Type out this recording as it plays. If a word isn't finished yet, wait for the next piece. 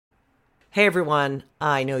Hey everyone,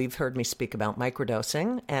 I know you've heard me speak about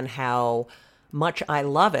microdosing and how much I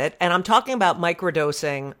love it. And I'm talking about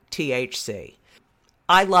microdosing THC.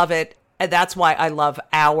 I love it. And that's why I love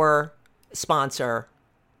our sponsor,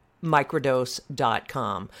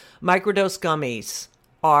 microdose.com. Microdose gummies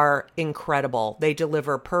are incredible. They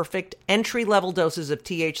deliver perfect entry-level doses of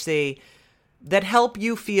THC that help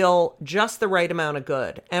you feel just the right amount of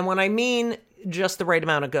good. And when I mean just the right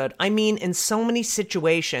amount of good, I mean in so many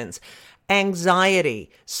situations: anxiety,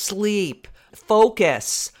 sleep,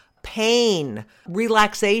 focus, pain,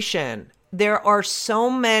 relaxation. There are so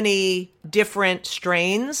many different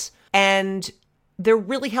strains and they're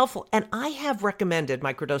really helpful. And I have recommended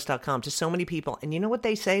microdose.com to so many people. And you know what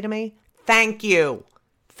they say to me? Thank you.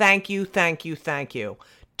 Thank you, thank you, thank you.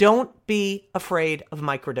 Don't be afraid of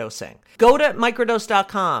microdosing. Go to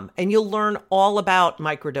microdose.com and you'll learn all about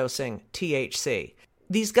microdosing THC.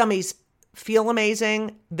 These gummies feel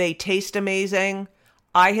amazing. They taste amazing.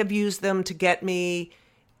 I have used them to get me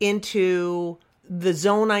into the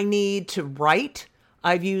zone I need to write.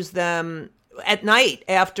 I've used them at night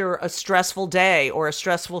after a stressful day or a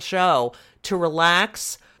stressful show to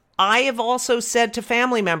relax. I have also said to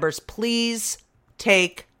family members, please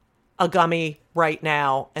take a gummy right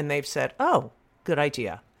now. And they've said, oh, good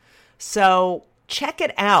idea. So check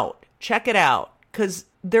it out. Check it out because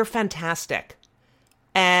they're fantastic.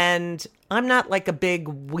 And I'm not like a big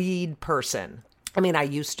weed person. I mean, I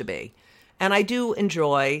used to be. And I do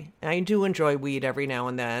enjoy weed every now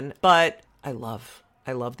and then. But I love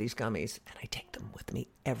these gummies. And I take them with me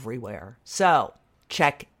everywhere. So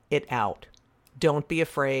check it out. Don't be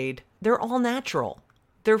afraid. They're all natural.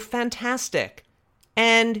 They're fantastic.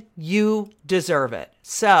 And you deserve it.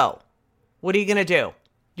 So what are you going to do?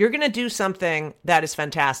 You're going to do something that is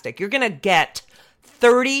fantastic. You're going to get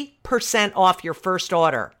 30% off your first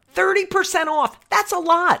order. 30% off. That's a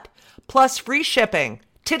lot. Plus free shipping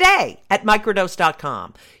today at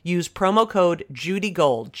microdose.com. Use promo code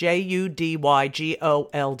JudyGold,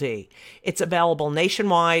 JUDYGOLD. It's available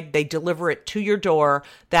nationwide. They deliver it to your door.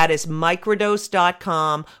 That is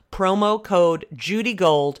microdose.com. Promo code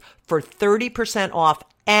JudyGold for 30% off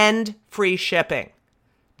and free shipping.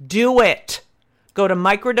 Do it. Go to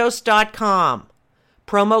microdose.com.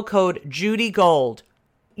 Promo code JudyGold.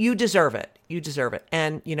 You deserve it. You deserve it.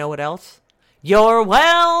 And you know what else? You're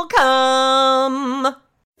welcome.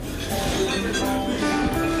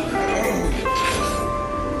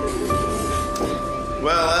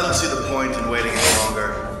 Well, I don't see the point in waiting any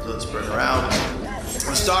longer. So let's bring her out.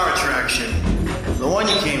 The star attraction, the one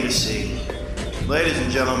you came to see. Ladies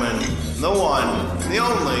and gentlemen, the one, the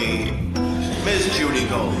only, Miss Judy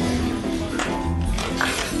Gold.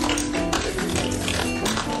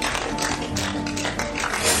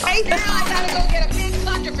 Now I gotta go get a big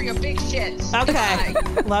plunger for your big shits. Okay.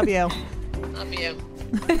 Love you. Love you.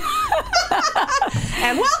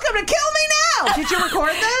 And welcome to Kill Me Now. Did you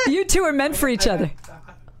record that? You two are meant for each other.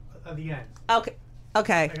 At the end.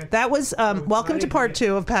 Okay. That was welcome to part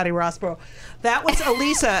 2 of Patty Rossborough. That was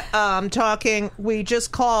Elisa talking. We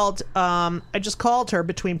just called. I just called her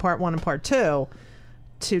between part 1 and part 2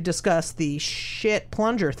 to discuss the shit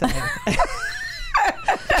plunger thing.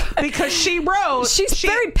 Because she wrote... She's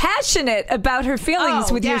very passionate about her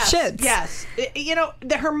feelings with your shits. Yes. You know,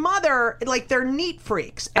 her mother, like, they're neat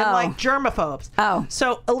freaks and, like, germaphobes. Oh.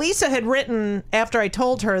 So Elisa had written, after I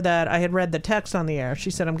told her that I had read the text on the air,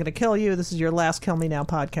 she said, I'm going to kill you. This is your last Kill Me Now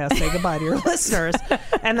podcast. Say goodbye to your listeners.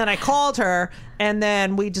 And then I called her, and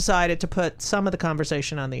then we decided to put some of the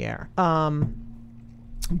conversation on the air. Woo!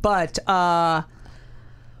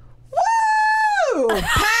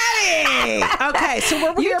 Patty! Okay,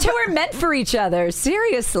 so we're You two are meant for each other.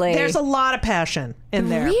 Seriously. There's a lot of passion in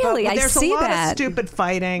there. Really? But I there's see a lot that. of stupid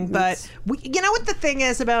fighting, but you know what the thing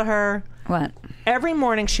is about her? What? Every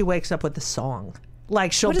morning she wakes up with a song.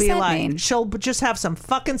 Like she'll What does be that like, mean? she'll just have some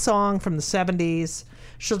fucking song from the 70s.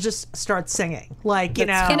 She'll just start singing. Like, you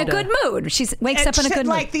know. In a good mood. She wakes up in a good mood.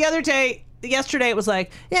 Like the other day, yesterday it was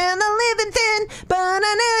like, yeah, the living thin, but I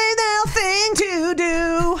need thing to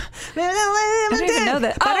do. I don't even know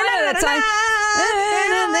that. Oh, I know that song.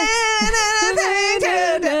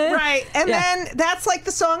 Right. And then that's like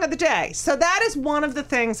the song of the day. So that is one of the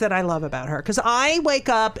things that I love about her. Because I wake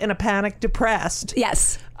up in a panic depressed.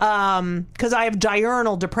 Yes. Because I have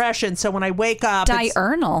diurnal depression. So when I wake up,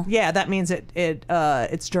 Diurnal? Yeah, that means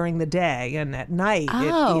it's during the day, and at night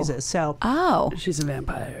it eases. So She's a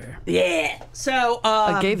vampire. yeah. So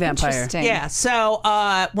A gay vampire. Interesting. yeah. So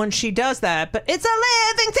when she does that, but it's a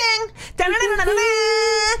living thing. Da-da-da-da-da-da.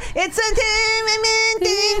 It's a living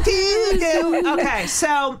thing to do. Okay.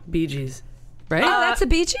 So Bee Gees. right? Oh, that's the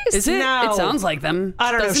Bee Gees? Is it? No. It sounds like them.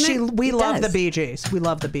 I don't doesn't know. it? We love does. the Bee Gees. We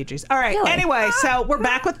love the Bee Gees. All right. Really? Anyway, so we're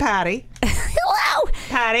back with Patty. Hello.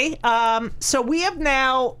 Patty. So we have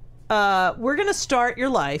now. We're going to start your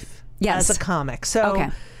life Yes. as a comic. So. Okay.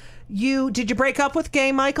 Did you break up with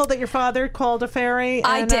Gay Michael that your father called a fairy?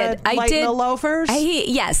 I and, did. I light did. the loafers.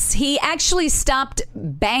 Yes, he actually stopped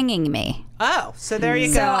banging me. Oh, so there you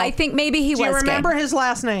go. So I think maybe he Do was you remember gay. his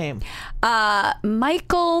last name?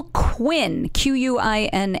 Michael Quinn,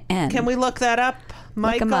 Quinn. Can we look that up?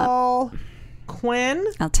 Look him up. Michael Quinn.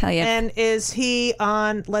 I'll tell you. And is he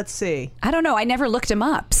on? Let's see. I don't know. I never looked him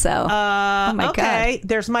up. So, oh my Okay. God.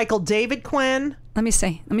 There's Michael David Quinn. Let me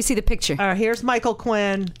see. Let me see the picture. Here's Michael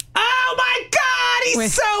Quinn. Oh my God, he's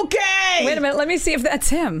Wait. so gay. Wait a minute. Let me see if that's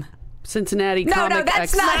him. Cincinnati No, comic.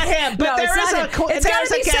 that's X. not him, but no, there it's is not a him. co- It's there's got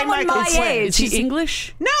to a be gay someone Michael my Quinn. age. Is he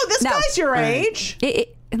English? No, this No. guy's your age.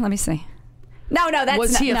 Let me see. No, that's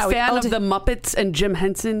Was not. he a no, fan older- of the Muppets and Jim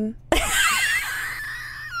Henson?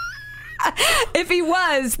 If he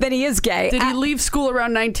was, then he is gay. Did he leave school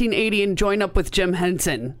around 1980 and join up with Jim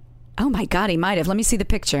Henson? Oh my God, he might have. Let me see the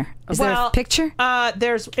picture. Is there a picture?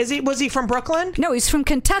 Was he from Brooklyn? No, he's from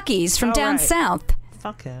Kentucky. He's from down right. south.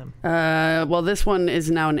 Fuck him. Well, this one is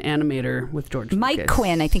now an animator with George Mike Lucas.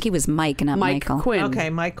 Quinn. I think he was Mike, not Mike Michael. Quinn. Okay,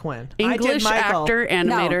 Mike Quinn. I did English Michael. actor,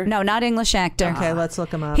 animator. No, not English actor. Okay, let's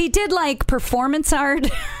look him up. He did like performance art.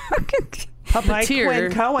 Mike Puppeteer.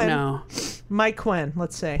 Quinn Cohen. No. Mike Quinn.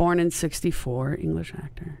 Let's see. Born in 64, English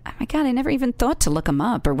actor. Oh my God, I never even thought to look him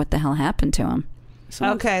up or what the hell happened to him.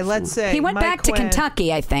 Okay, let's see. He went Mike back to Quinn.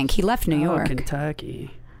 Kentucky, I think. He left New Oh, York.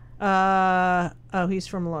 Kentucky. He's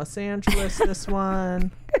from Los Angeles. This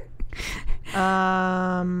one.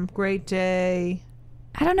 Great Day.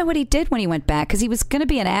 I don't know what he did when he went back because he was going to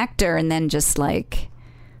be an actor and then just like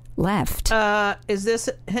left. Is this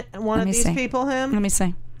one Let of me these see. people? Him? Let me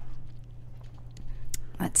see.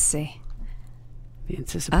 Let's see. The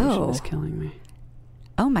anticipation Oh. is killing me.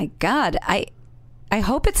 Oh my God. I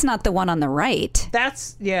hope it's not the one on the right.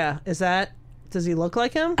 That's Is that? Does he look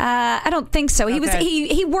like him? I don't think so. He was Okay.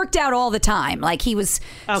 he worked out all the time. Like he was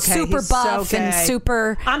super he's so buff and gay.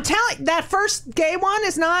 super. I'm telling. That first gay one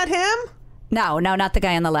is not him. No, not the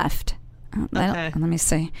guy on the left. Let me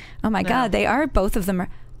see. Oh my God, they are both of them.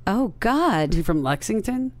 Oh God. Is he from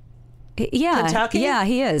Lexington? Yeah, Kentucky? Yeah,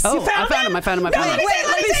 he is. Oh, I found him. I found him. No, let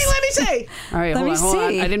me see. All right, Let hold me on, hold on.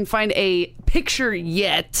 see. I didn't find a picture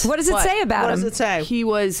yet. What does it but say about What him? does it say? He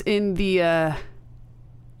was in the.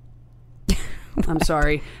 I'm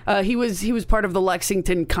sorry. He was part of the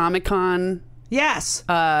Lexington Comic Con Yes.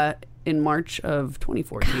 in March of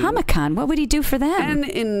 2014. Comic-Con. What would he do for them? And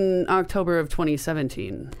in October of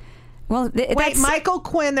 2017. Well, Wait, that's Michael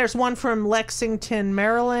Quinn. There's one from Lexington,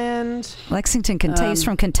 Maryland. Lexington, he's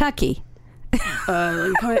from Kentucky.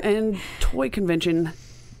 And Toy Convention.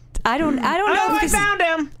 I don't know. Oh, if I this- found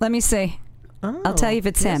him. Let me see. I'll tell you if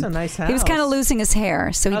it's he has him. a nice He was kind of house. losing his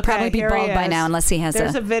hair, so he'd probably be here he bald by is. now unless he has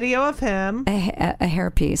There's a video of him. a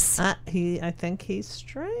hairpiece. I think he's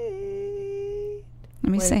straight.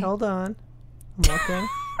 Let me Wait, see. hold on. I'm looking.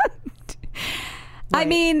 I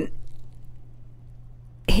mean,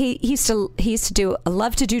 he used to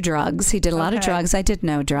love to do drugs. He did a lot of Okay. drugs. I did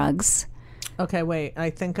no drugs. Okay, wait.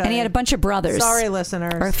 I think And he had a bunch of brothers. Sorry,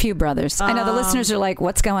 listeners. Or a few brothers. I know the listeners are like,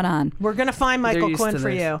 what's going on? We're gonna find Michael used Quinn to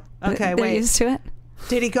for this. you. Okay, They're wait. used to it?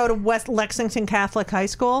 Did he go to West Lexington Catholic High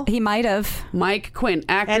School? He might have. Mike Quinn,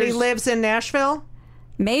 actor. And he lives in Nashville?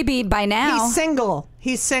 Maybe by now. He's single.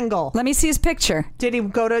 He's single. Let me see his picture. Did he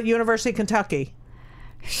go to University of Kentucky?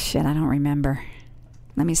 Shit, I don't remember.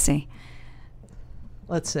 Let me see.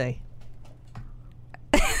 Let's see.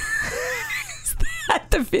 At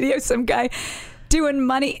the video, some guy doing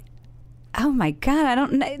money. Oh my God, I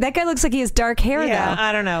don't know. That guy looks like he has dark hair, Yeah, though.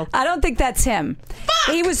 I don't know. I don't think that's him.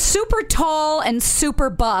 He was super tall and super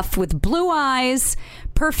buff with blue eyes,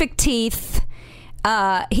 perfect teeth.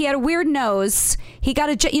 He had a weird nose. He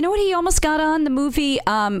got you know what he almost got on? The movie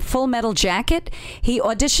Full Metal Jacket. He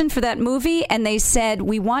auditioned for that movie and they said,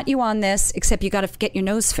 we want you on this, except you got to get your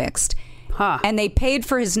nose fixed. Huh. And they paid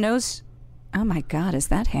for his nose. Oh my God, is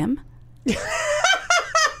that him? Is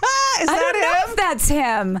I don't know that if him? that's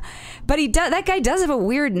him, but he does. That guy does have a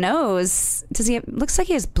weird nose. Does he? Looks like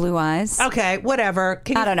he has blue eyes. Okay, whatever.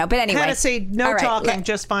 Can I you- don't know, but anyway. Hennessy, no All right, talking,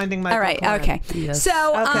 just finding Michael All right. Quinn. Okay. Yes. So.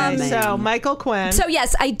 Okay, man. so Michael Quinn. So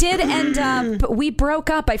yes, I did end up. We broke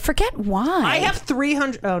up. I forget why. I have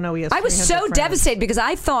 300. Oh, no, he has I was 300 so friends. devastated because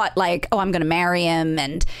I thought like, oh, I'm going to marry him,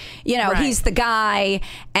 and Right. he's the guy,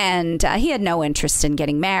 and he had no interest in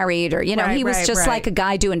getting married, or Right, he was right, just right. like a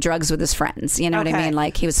guy doing drugs with his friends. You know what I Okay. mean?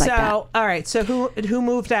 Like he was like that. All right, so who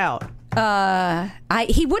moved out?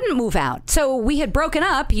 He wouldn't move out. So we had broken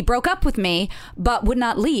up. He broke up with me, but would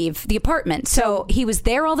not leave the apartment. So he was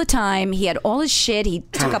there all the time. He had all his shit. He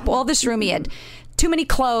took up all this room. He had too many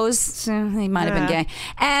clothes. So he might have been gay.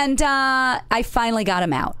 And I finally got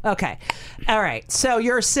him out. Okay. All right. So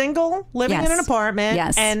you're single, living Yes. in an apartment.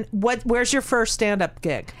 Yes. And where's your first stand-up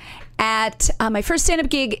gig? At my first stand-up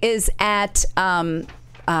gig is at Comedy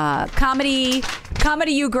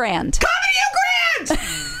U Grand. Comedy U Grand!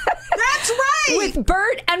 That's right! With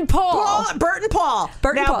Bert and Paul. Bert and Paul.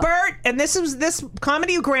 Bert and now, Paul. Bert, and this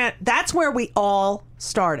Comedy U Grand, that's where we all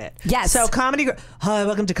started. Yes. So hi,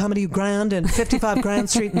 welcome to Comedy U Grand and 55 Grand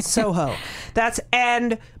Street in Soho.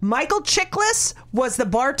 And Michael Chiklis was the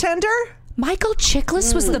bartender. Michael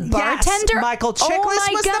Chiklis was the bartender? Yes, Michael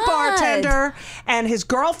Chiklis was the bartender, and his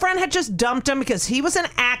girlfriend had just dumped him because he was an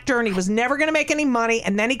actor and he was never going to make any money.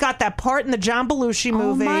 And then he got that part in the John Belushi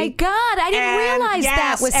movie. Oh my God! I didn't realize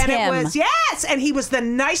that was him. And he was the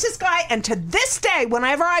nicest guy. And to this day,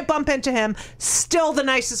 whenever I bump into him, still the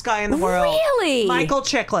nicest guy in the world. Really? Michael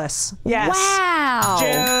Chiklis. Yes. Wow.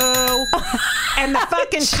 Joe. And the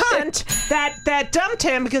fucking cunt that dumped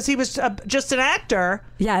him because he was just an actor.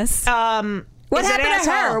 Yes. What happened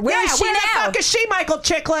to her? Where is she where now? the fuck is she, Michael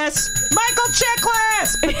Chiklis? Michael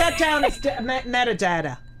Chiklis! Put that down as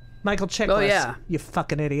metadata. Michael Chiklis. Oh, yeah. You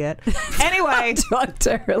fucking idiot. Anyway. Talk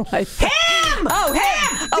to her like Him! Oh,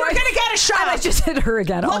 him! Oh, You're going to get a shot. I just hit her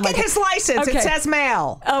again. Look at his license. Okay. It says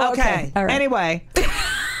male. Oh, okay. All right. Anyway.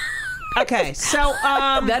 Okay, so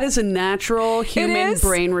that is a natural human is?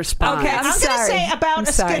 brain response. okay, I'm going to sorry. say about I'm a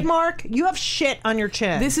sorry. skid mark. You have shit on your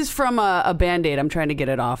chin. This is from a Band-Aid. I'm trying to get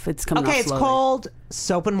it off. It's coming off okay, it's slowly. called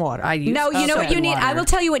soap and water. I use No, you know soap what you and need? water. I will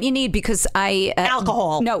tell you what you need because I...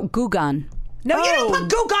 Alcohol. No, Gugan. No, you don't Oh. put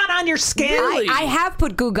Goo Gone on your skin. Really? I have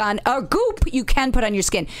put Gugan. Goop you can put on your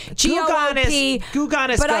skin. G-O-O-P. Goo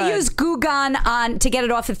Gone is But I good. use Gugan on to get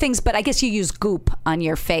it off of things, but I guess you use goop on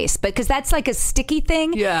your face because that's like a sticky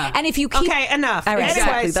thing. Yeah. And if you keep... Okay, enough. All right. Anyway,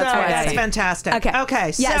 Exactly, so that's why I that's say- fantastic.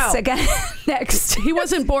 Okay. Yes, so again. Next. He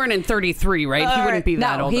wasn't born in 33, right? He wouldn't be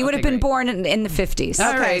that No, old. he would have Okay, been great. born in the 50s.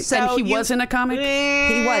 All right, so and he you- wasn't a comic?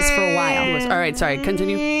 He was for a while. All right, sorry,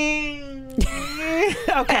 continue.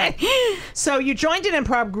 Okay. So you joined an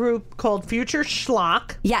improv group called Future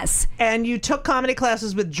Schlock. Yes. And you took comedy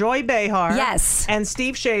classes with Joy Behar. Yes. And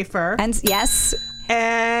Steve Schaefer. And yes.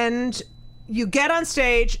 And you get on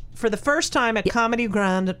stage for the first time at Comedy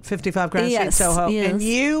Grand at 55 Grand Street, Yes, Soho. yes. And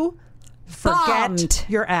you forget Bombed.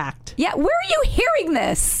 your act. Yeah, where are you hearing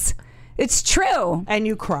this? It's true. And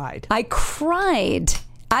you cried. I cried.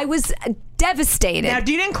 I was devastated. Now, you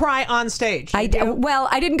didn't cry on stage. I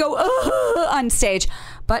didn't go "Ugh," on stage,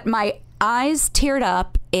 but my eyes teared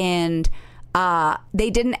up and they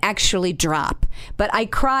didn't actually drop. But I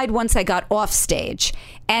cried once I got off stage,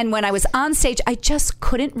 and when I was on stage, I just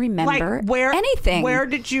couldn't remember anything. Where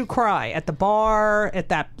did you cry? At the bar? At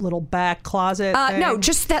that little back closet? No, thing?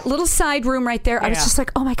 just that little side room right there. I was Yeah. just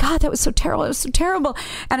like, oh my God, that was so terrible. It was so terrible.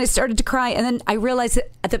 And I started to cry. And then I realized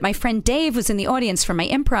that my friend Dave was in the audience for my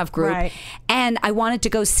improv group. Right. And I wanted to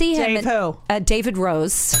go see him. Dave who? David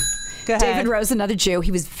Rose. Go ahead. David Rose, another Jew. He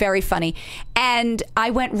was very funny. And I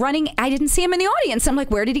went running. I didn't see him in the audience. I'm like,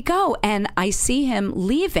 where did he go? And I see him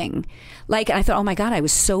leaving. And I thought, oh my God, I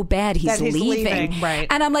was so bad. He's leaving, right.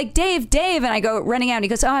 And I'm like, Dave. And I go running out. And he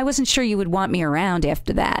goes, oh, I wasn't sure you would want me around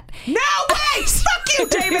after that. No way! Fuck you,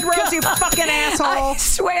 David Rose, you fucking asshole. I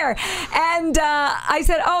swear. And I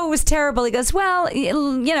said, oh, it was terrible. He goes, well, he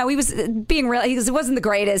was being real. He goes, it wasn't the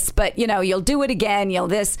greatest, but, you'll do it again. You'll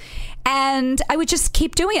this. And I would just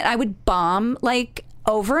keep doing it. I would bomb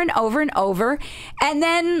over and over and over. And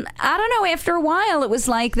then, I don't know, after a while, it was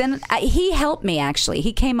like, he helped me, actually.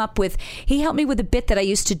 He helped me with a bit that I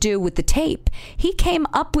used to do with the tape. He came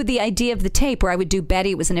up with the idea of the tape where I would do Betty.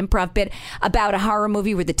 It was an improv bit about a horror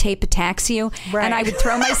movie where the tape attacks you. Right. And I would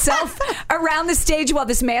throw myself around the stage while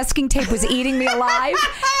this masking tape was eating me alive.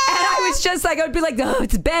 And I was just like, I would be like, oh,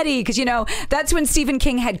 it's Betty. Because, that's when Stephen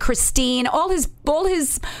King had Christine. All his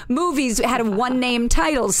movies had a one-name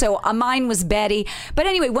title. So mine was Betty. But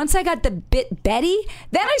anyway, once I got the bit Betty,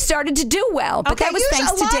 then I started to do well. But that was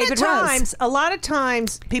thanks to David Rose. A lot of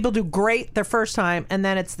times, people do great their first time, and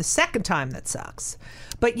then it's the second time that sucks.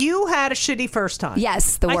 But you had a shitty first time.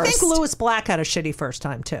 Yes, the I worst. think Louis Black had a shitty first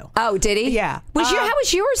time, too. Oh, did he? Yeah. How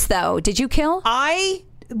was yours, though? Did you kill?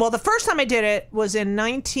 The first time I did it was in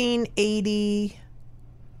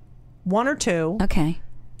 1981 or 2. Okay.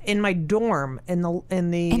 In my dorm, in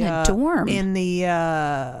a dorm, in the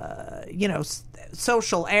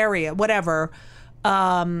social area, whatever,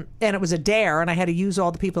 and it was a dare, and I had to use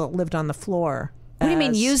all the people that lived on the floor. What do you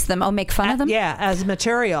mean use them? Oh, make fun of them? Yeah, as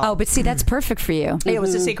material. Oh, but see, that's perfect for you. It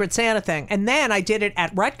was a Secret Santa thing. And then I did it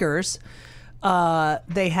at Rutgers.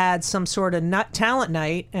 They had some sort of talent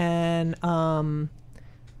night, and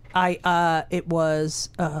it was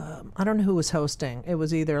I don't know who was hosting. It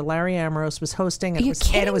was either Larry Ambrose was hosting, and, Are you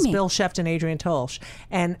kidding it was me? Bill Sheft and Adrian Tolsch.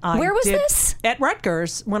 And Where was this? At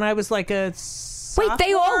Rutgers when I was like a Wait,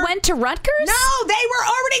 they all sophomore. went to Rutgers? No, they were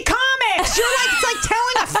already comics. It's like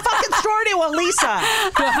telling a fucking story to Elisa.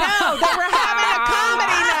 No, they were having a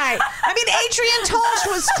comedy night. I mean, Adrian Tolsch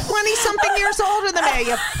was 20-something years older than me,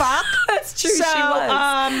 you fuck. That's true, So, she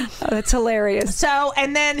was. That's hilarious. So,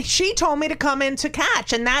 and then she told me to come in to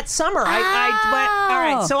catch. And that summer, I went,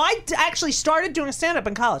 all right. So I actually started doing stand-up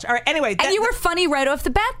in college. All right, anyway. And you were funny right off the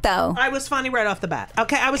bat, though. I was funny right off the bat.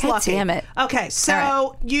 Okay, I was God lucky. damn it. Okay, so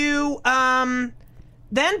All you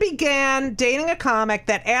then began dating a comic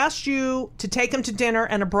that asked you to take him to dinner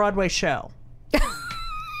and a Broadway show.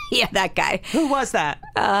 Yeah, that guy. Who was that?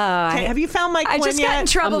 Okay, have you found Mike I Quinn just yet? got in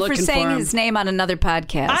trouble I'm for looking saying for him. his name on another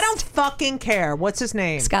podcast. I don't fucking care. What's his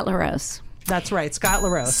name? Scott LaRose. That's right, Scott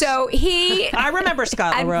LaRose. So he... I remember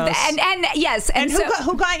Scott LaRose. And yes. And so,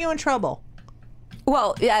 who got you in trouble?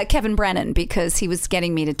 Well, Kevin Brennan, because he was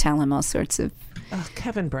getting me to tell him all sorts of... Oh,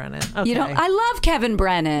 Kevin Brennan. Okay. You know, I love Kevin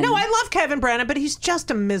Brennan. No, I love Kevin Brennan, but he's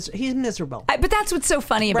just he's miserable. But that's what's so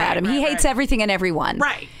funny about Right, him. He right, hates right. everything and everyone.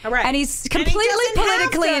 Right. And he's And he completely doesn't have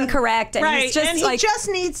politically to. incorrect. And right. he's just and he like... just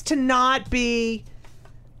needs to not be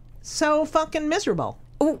so fucking miserable.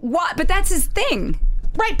 What? But that's his thing.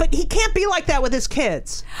 Right, but he can't be like that with his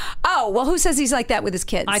kids. Oh, well, who says he's like that with his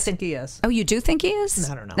kids? I think he is. Oh, you do think he is?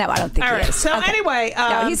 I don't know. No, I don't think All he right. is. So Okay. anyway,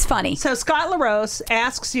 no, he's funny. So Scott LaRose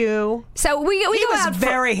asks you. So we He go was out for-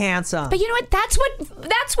 very handsome. But you know what? That's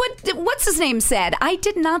what what's his name said. I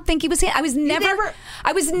did not think he was. I was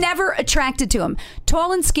never attracted to him.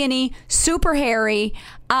 Tall and skinny, super hairy.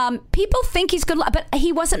 People think he's good, but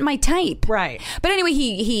he wasn't my type. Right. But anyway,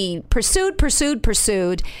 he pursued,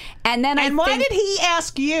 and then and why did he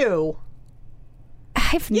ask you?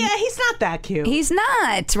 Yeah, he's not that cute. He's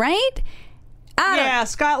not, right? Yeah,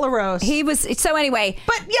 Scott LaRose. He was. So anyway.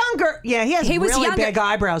 But younger. Yeah, he has He was really younger. big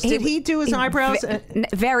eyebrows. Did he do his eyebrows?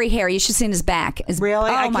 Very hairy. You should see his back. Really?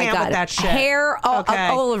 Oh I my can't God. with that shit. Hair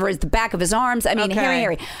all over the back of his arms. I mean, Okay.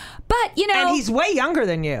 hairy. But, you know. And he's way younger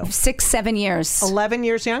than you. 6-7 years. 11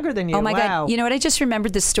 years younger than you. Oh my Wow. God. You know what? I just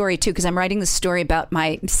remembered this story too, because I'm writing this story about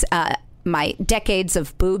my decades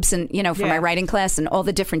of boobs and, you know, for my writing class and all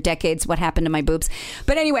the different decades, what happened to my boobs.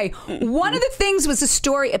 But anyway, one of the things was a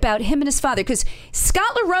story about him and his father, because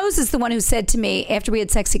Scott LaRose is the one who said to me after we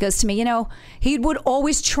had sex, he goes to me, you know, he would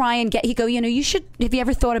always try and have you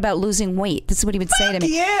ever thought about losing weight? This is what he would say to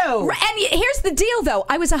me. You. And here's the deal, though.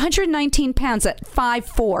 I was 119 pounds at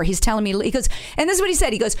 5'4". He's telling me, he goes, and this is what he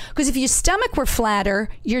said. He goes, because if your stomach were flatter,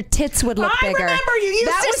 your tits would look bigger. I remember you used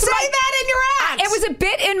to say that in your act. It was a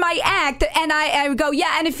bit in my act, and I would go,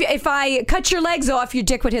 yeah, and if I cut your legs off, your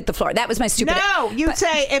dick would hit the floor. That was my stupid. No, you'd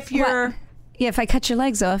say if you're. What? Yeah, if I cut your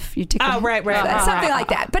legs off, your dick. Oh, would right. something like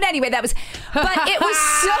that. But anyway, but it was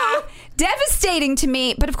so devastating to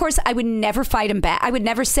me. But of course, I would never fight him back. I would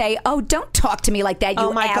never say, "Oh, don't talk to me like that, you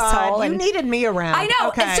Oh my asshole." God, you needed me around. I know.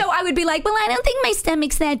 Okay. And so I would be like, well, I don't think my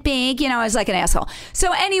stomach's that big. You know, I was like an asshole.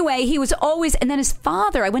 So anyway, he was always, and then his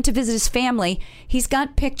father, I went to visit his family. He's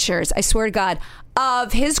got pictures, I swear to God,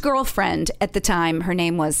 of his girlfriend at the time. Her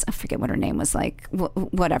name was, I forget what her name was, like,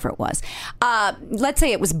 whatever it was. Let's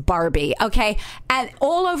say it was Barbie, okay? And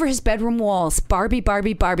all over his bedroom walls, Barbie,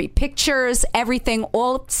 pictures, everything,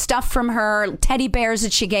 all stuff from her, teddy bears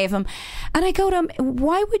that she gave him. And I go to him,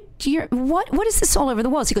 why would what is this all over the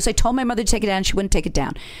walls? He goes, I told my mother to take it down. She wouldn't take it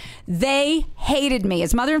down. They hated me.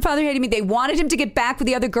 His mother and father hated me. They wanted him to get back with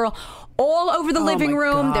the other girl. All over the living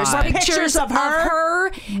room. God. There's pictures of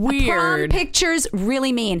her. Weird. Prom pictures,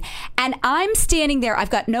 really mean. And I'm standing there.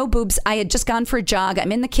 I've got no boobs. I had just gone for a jog.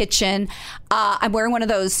 I'm in the kitchen. I'm wearing one of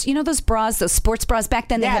those, you know, those bras, those sports bras. Back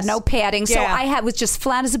then, they had no padding. So I was just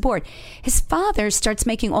flat as a board. His father starts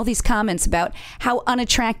making all these comments about how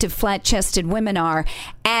unattractive flat-chested women are.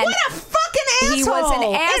 And what a fucking asshole! He was an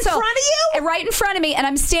asshole. In front of you? Right in front of me. And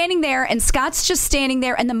I'm standing there, and Scott's just standing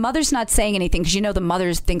there, and the mother's not saying anything, because you know the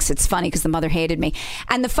mother thinks it's funny because the mother hated me.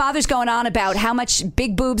 And the father's going on about how much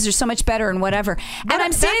big boobs are so much better and whatever. And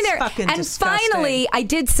I'm standing there, and disgusting. finally, I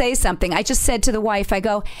did say something. I just said to the wife, I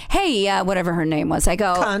go, hey, whatever her name was. I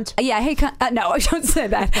go, cunt. Yeah, hey, cunt. No, I don't say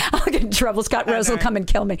that. I'll get in trouble. Scott Rose will come and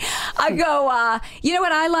kill me. I go, you know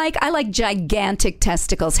what I like? I like gigantic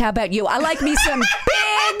testicles. How about you? I like me some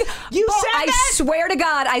big. You said I that? swear to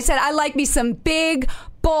God, I said I like me some big,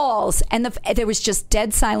 balls. And there was just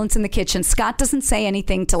dead silence in the kitchen. Scott doesn't say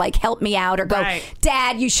anything to like help me out or go,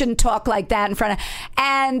 Dad, you shouldn't talk like that in front of.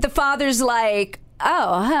 And the father's like,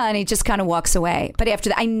 oh, huh, and he just kind of walks away. But after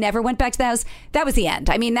that, I never went back to the house. That was the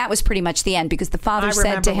end. I mean, that was pretty much the end because the father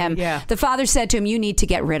said to him, you need to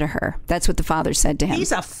get rid of her. That's what the father said to him.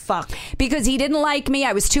 He's a fuck. Because he didn't like me.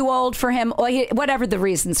 I was too old for him, or whatever the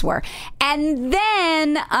reasons were. And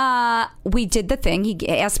then we did the thing. He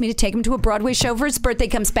asked me to take him to a Broadway show for his birthday.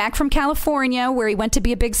 Comes back from California where he went to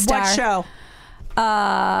be a big star. What show?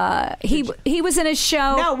 He was in a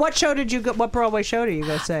show. No, what show did you go? What Broadway show did you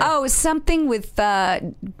go see? Oh, something with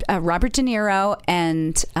Robert De Niro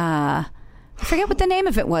and I forget what the name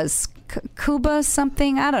of it was. Cuba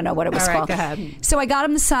something. I don't know what it was called. Go ahead. So I got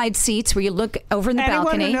him the side seats where you look over in the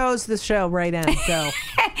balcony. Anyone who knows the show, right in. Go.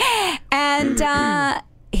 And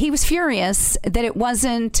he was furious that it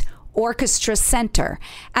wasn't Orchestra Center.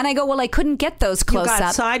 And I go, well, I couldn't get those close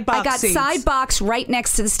up. I got seats. Side box right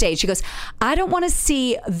next to the stage. He goes, I don't want to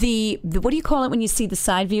see the what do you call it when you see the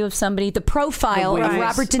side view of somebody? The profile of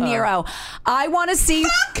Robert De Niro. I want to see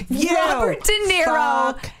Robert De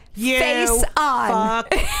Niro face on.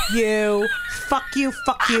 Fuck you. Fuck you,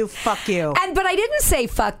 fuck you, fuck you. But I didn't say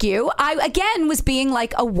fuck you. I, again, was being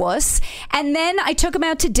like a wuss. And then I took him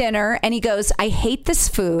out to dinner, and he goes, I hate this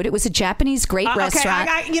food. It was a Japanese great restaurant.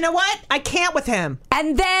 Okay, you know what? I can't with him.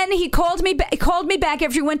 And then he called me back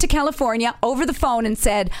after he went to California over the phone and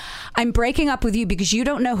said, I'm breaking up with you because you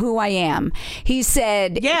don't know who I am. He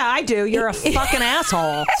said... Yeah, I do. You're a fucking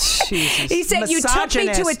asshole. Jesus. He said, you took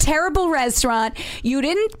me to a terrible restaurant. You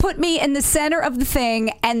didn't put me in the center of the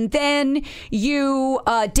thing. And then you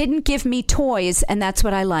didn't give me toys. And that's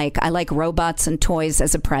what I like. I like robots and toys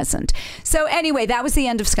as a present. So anyway, that was the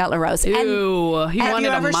end of Scott LaRose. Ew. He Have wanted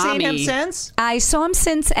you ever a mommy. seen him since? I saw him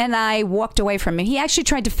since, and I walked away from him. He actually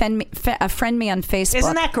tried to friend me on Facebook.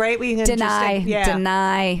 Isn't that great? We can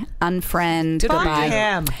deny, unfriend, Fuck goodbye.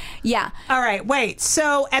 him. Yeah. All right. Wait.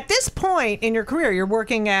 So at this point in your career, you're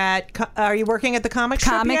working at. Are you working at the comic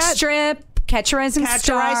strip Comic yet? strip. Catch a Rising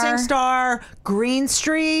Star, Green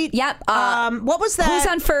Street. Yep. What was that? Who's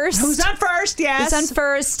on First? Who's on First? Yes. Who's on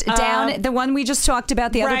First? Down the one we just talked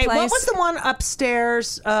about. The other place. What was the one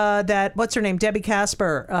upstairs? That what's her name? Debbie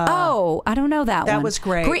Casper. I don't know that one. That was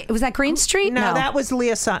great. Was that Green Street? No, that was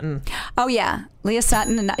Leah Sutton. Oh yeah, Leah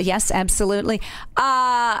Sutton. And yes, absolutely.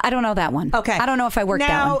 I don't know that one. Okay. I don't know if I worked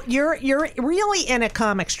that one. Now you're really in a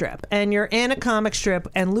comic strip, and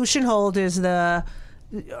and Lucian Holt is the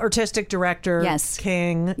artistic director,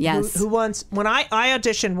 king. Yes. Who once, when I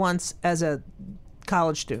auditioned once as a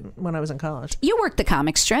college student when I was in college. You worked the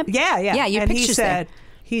comic strip. Yeah. Yeah, you and pictures there.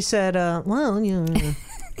 He said, well, you're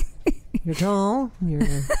tall,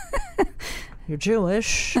 you're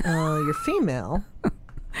Jewish, you're female. I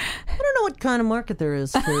don't know what kind of market there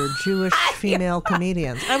is for Jewish female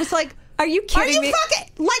comedians. I was like, are you kidding me? Are you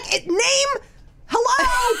fucking, name,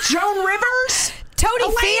 hello, Joan Rivers? Tony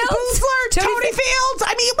Fields? Tony Fields?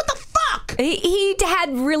 I mean, what the fuck? He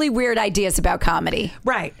had really weird ideas about comedy.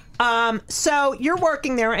 Right. So you're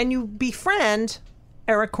working there and you befriend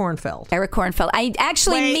Eric Kornfeld. I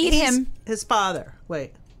actually meet him. His father.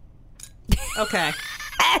 Wait. Okay.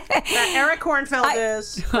 Eric Kornfeld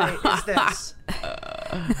is this.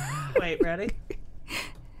 Wait, ready?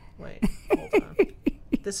 Wait, hold on.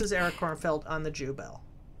 This is Eric Kornfeld on the Jew Bell.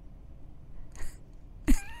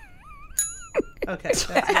 Okay, that's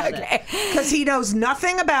about it. Because he knows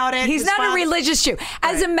nothing about it. He's not a religious Jew.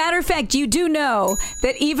 As a matter of fact, you do know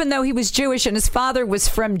that even though he was Jewish and his father was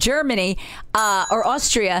from Germany or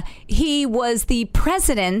Austria, he was the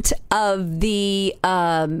president of the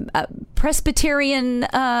Presbyterian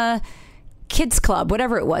Kids Club,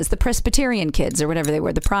 whatever it was, the Presbyterian kids or whatever they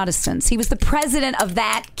were, the Protestants. He was the president of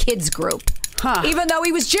that kids group, even though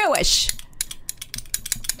he was Jewish.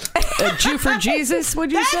 A Jew for Jesus,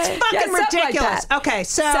 would you say? That's fucking ridiculous. Like okay,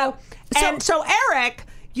 so Eric,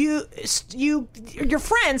 you're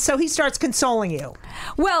friends, so he starts consoling you.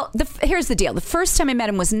 Well, here's the deal. The first time I met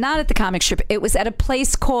him was not at the comic strip. It was at a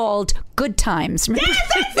place called Good Times. Remember?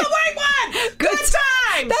 Yes, that's the right one. Good Times.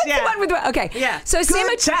 That's the one with the... Okay. Yeah. So I see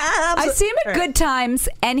him at Good Times,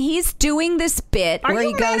 and he's doing this bit where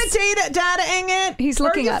he goes... Are you metadataing it? He's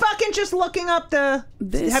looking up. Or are you fucking just looking up the...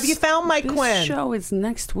 Have you found Mike Quinn? This show is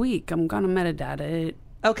next week. I'm going to metadata it.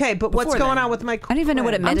 Okay, but what's going on with Mike Quinn? I don't even know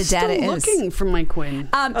what a metadata is. I'm still looking for Mike Quinn.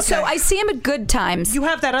 So I see him at Good Times. You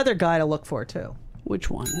have that other guy to look for, too. Which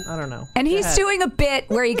one? I don't know. And he's doing a bit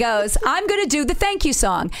where he goes, I'm going to do the thank you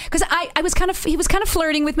song. Because he was kind of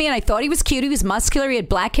flirting with me, and I thought he was cute. He was muscular. He had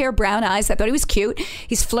black hair, brown eyes. I thought he was cute.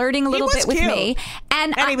 He's flirting a little bit with me.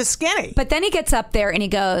 And he was skinny. But then he gets up there and he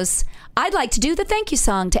goes, I'd like to do the thank you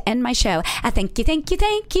song to end my show. Thank you, thank you,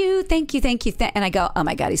 thank you, thank you, thank you. And I go, oh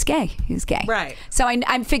my God, he's gay. He's gay. Right. So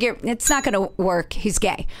I figure it's not going to work. He's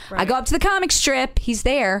gay. Right. I go up to the comic strip. He's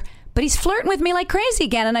there. But he's flirting with me like crazy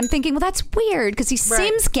again. And I'm thinking, well, that's weird because he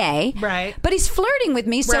seems gay. Right. But he's flirting with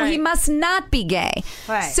me, so he must not be gay.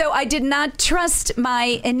 Right. So I did not trust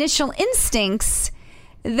my initial instincts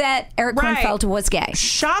that Eric Kornfeld was gay.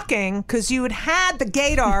 Shocking, because you had the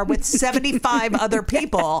gaydar with 75 other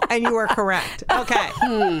people, and you were correct. Okay.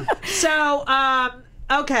 So,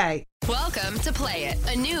 okay. Welcome to Play It,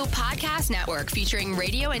 a new podcast network featuring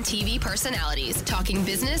radio and TV personalities talking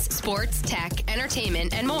business, sports, tech,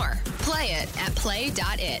 entertainment, and more. Play it at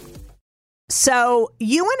play.it. So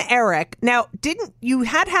you and Eric, now you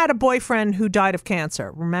had a boyfriend who died of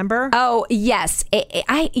cancer, remember? Oh, yes. He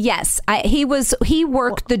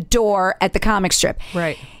worked the door at the comic strip.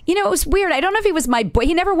 Right. You know, it was weird. I don't know if he was my boy.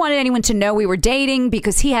 He never wanted anyone to know we were dating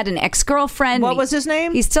because he had an ex-girlfriend. What was his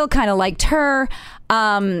name? He still kind of liked her.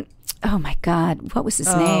 Oh my God, what was his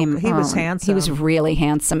name? He was handsome. He was really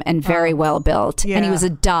handsome and very well built. And he was a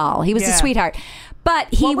doll. He was a sweetheart.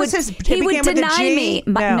 But he would deny me.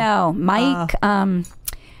 No, Mike.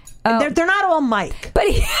 They're not all Mike. But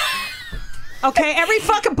okay, every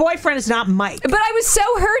fucking boyfriend is not Mike. But I was so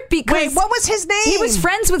hurt because wait, what was his name? He was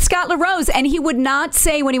friends with Scott LaRose, and he would not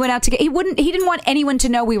say when he went out to get. He didn't want anyone to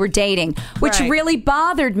know we were dating, which really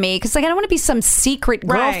bothered me because I don't want to be some secret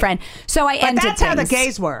girlfriend. So I ended that's things. how the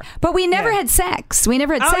gays were. But we never had sex. We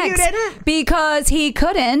never had sex. You didn't? Because he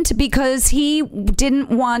couldn't. Because he didn't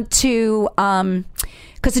want to.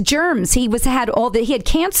 Because of germs, he had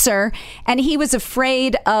cancer, and he was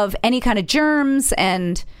afraid of any kind of germs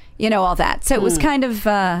and. You know, all that. So it was kind of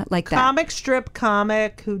like that. Comic strip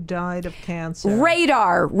comic who died of cancer.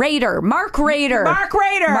 Mark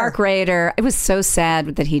Rader. It was so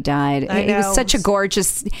sad that he died. He was such a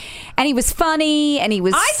gorgeous, and he was funny, and he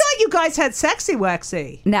was. I thought you guys had Sexy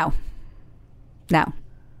Wexy. No.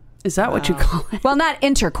 Is that what you call it? Well, not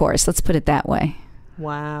intercourse. Let's put it that way.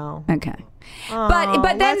 Wow. Okay.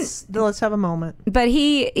 But then let's have a moment. But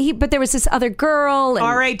but there was this other girl.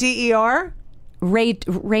 Rader.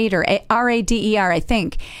 Rader, Rader, I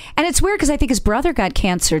think. And it's weird because I think his brother got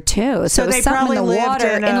cancer too. So it was something in the water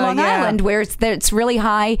in Long Island where it's really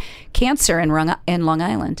high cancer in Long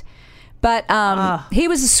Island. But he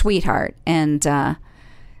was a sweetheart. And yeah,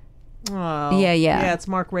 it's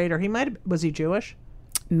Mark Rader. Was he Jewish?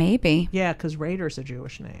 Maybe. Yeah, because Rader's a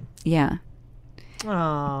Jewish name. Yeah.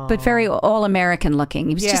 Oh. But very all-American looking.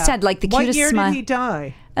 He just had like the cutest smile. What year did he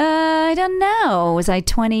die? I don't know. Was I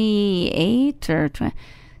 28 or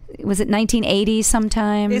was it 1980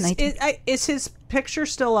 sometime? Is his picture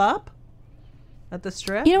still up at the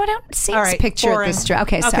strip? You know, I don't see his picture at the strip.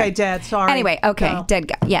 Okay, sorry. Okay, dead. Sorry. Anyway, okay, dead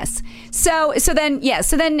guy. Yes. So then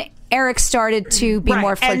Eric started to be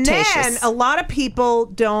more flirtatious. And then a lot of people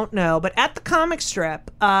don't know, but at the comic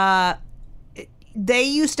strip, they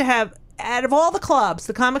used to have. Out of all the clubs,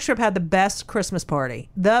 the comic strip had the best Christmas party.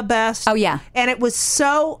 The best. Oh, yeah. And it was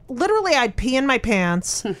so, literally, I'd pee in my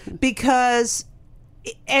pants because,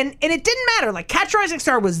 and it didn't matter. Like, Catch a Rising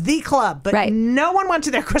Star was the club, but no one went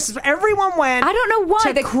to their Christmas. Everyone went. I don't know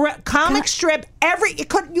why. To comic strip.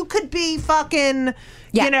 You could be fucking,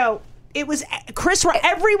 you know. It was Chris Rock.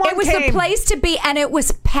 Everyone It was came. the place to be, and it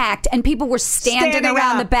was packed, and people were standing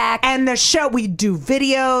around the back. And the show, we'd do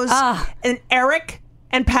videos, and Eric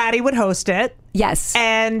and Patty would host it. Yes.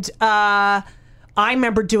 And I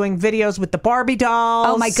remember doing videos with the Barbie dolls.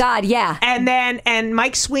 Oh, my God, yeah. And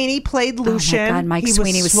Mike Sweeney played Lucian. Oh, my God, Mike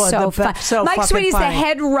Sweeney was so fun. Mike Sweeney's the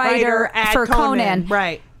head writer for Conan.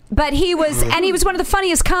 Right. But he was one of the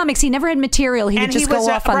funniest comics. He never had material. He would just go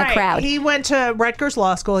off on the crowd. He went to Rutgers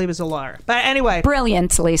Law School. He was a lawyer. But anyway.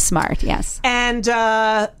 Brilliantly smart, yes. And,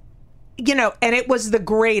 you know, and it was the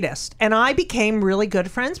greatest. And I became really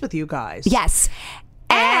good friends with you guys. Yes.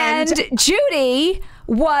 And Judy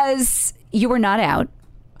you were not out.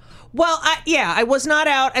 Well, I was not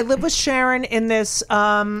out. I lived with Sharon in this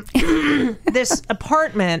this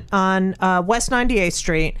apartment on West 98th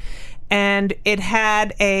Street, and it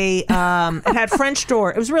had it had French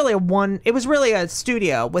door. It was really a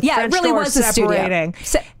studio with French door separating.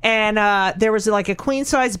 And there was like a queen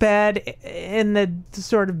size bed in the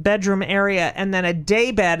sort of bedroom area, and then a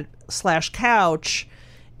day bed / couch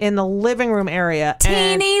in the living room area.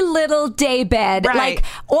 Teeny little day bed, Right. like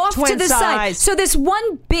off Twin to the side. size. So this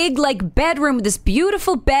one big like bedroom with this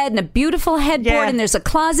beautiful bed and a beautiful headboard, Yeah. and there's a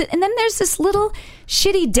closet, and then there's this little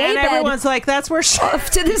shitty day And bed everyone's like, that's where she... off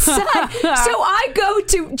to the side. So I go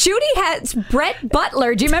to Judy has Brett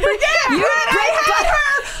Butler. Do you remember? Yeah, you Brett, I had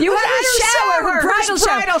her. You Was had at her shower, her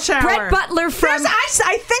bridal shower. Brett Butler from.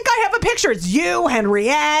 I think I have a picture. It's you,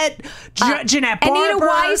 Henriette, Jeanette Barber, Anita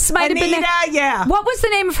Weiss might have been there. yeah. What was the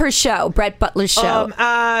name of her show? Brett Butler's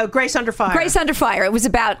show. Grace Under Fire. Grace Under Fire. It was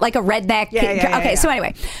about like a redneck. Yeah. Okay, so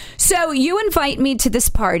anyway, so you invite me to this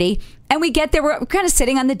party. And we get there, we're kind of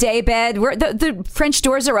sitting on the day bed. The French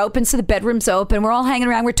doors are open, so the bedroom's open. We're all hanging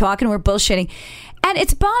around, we're talking, we're bullshitting. And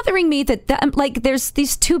it's bothering me that like there's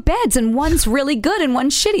these two beds and one's really good and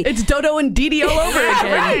one's shitty. It's Dodo and Didi all over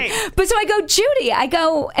again. Right. But so I go, Judy,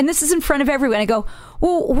 and this is in front of everyone. I go,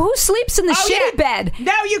 well, who sleeps in the shitty bed?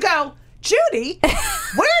 Now you go, Judy,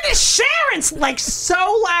 where does Sharon, like so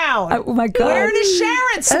loud. Oh my God. Where does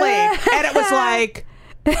Sharon sleep? And it was like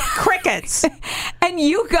crickets. And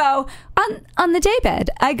you go, on the day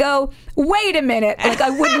bed. I go, wait a minute. Like,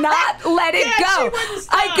 I would not let it Yeah, go. she wouldn't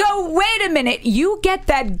stop. I go, wait a minute. You get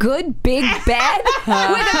that good big bed with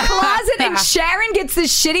a closet, and Sharon gets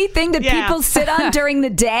this shitty thing that Yeah. people sit on during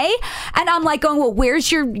the day. And I'm like going, well, where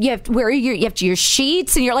are your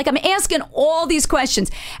sheets? And you're like, I'm asking all these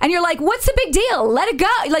questions. And you're like, what's the big deal? Let it go.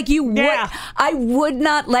 Like I would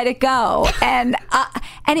not let it go. And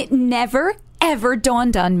it never ever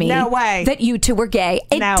dawned on me No way. that you two were gay.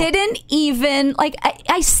 It No. didn't even, like,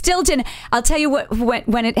 I still didn't. I'll tell you what,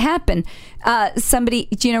 when it happened, somebody,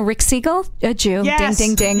 do you know Rick Siegel? A Jew. Yes. Ding,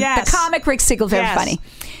 ding, ding. Yes. The comic Rick Siegel, very Yes. funny.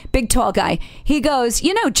 Big, tall guy. He goes,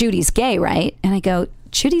 you know Judy's gay, right? And I go,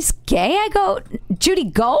 Judy's gay? I go, Judy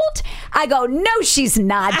Gold? I go, no, she's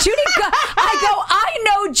not. Judy Gold. I go, I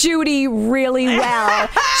know Judy really well.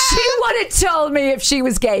 She would have told me if she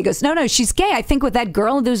was gay. He goes, no, she's gay. I think with that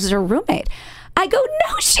girl who's her roommate. I go,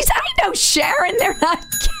 no, I know Sharon. They're not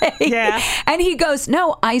gay. Yeah. And he goes,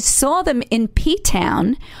 no, I saw them in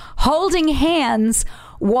P-Town holding hands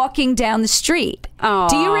walking down the street.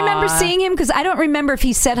 Do you remember seeing him? Because I don't remember if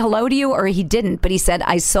he said hello to you or he didn't, but he said,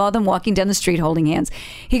 I saw them walking down the street holding hands.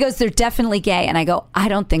 He goes, they're definitely gay. And I go, I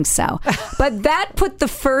don't think so. But that put the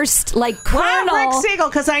first, like, kernel Not Rick Siegel,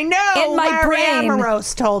 because I know in my Larry brain.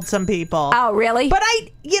 Amorose told some people. Oh, really? But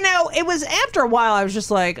it was after a while, I was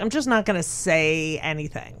just like, I'm just not going to say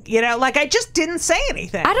anything. Like I just didn't say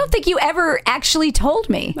anything. I don't think you ever actually told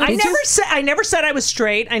me. I Did you? never said I was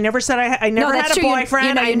straight. I never said I never that's had a true. You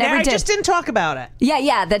boyfriend. never I did. just didn't talk about it.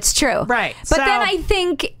 Yeah, that's true. Right. But So- then I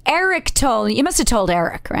think Eric told you. Must have told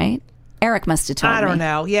Eric, right? Eric must have told me. I don't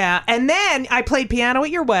know. Yeah. And then I played piano at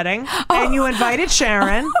your wedding, and you invited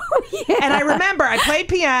Sharon. Yeah. And I remember I played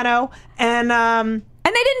piano, and And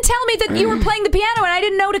they didn't tell me that you were playing the piano, and I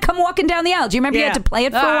didn't know to come walking down the aisle. Do you remember you had to play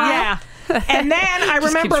it for a while? Yeah. And then I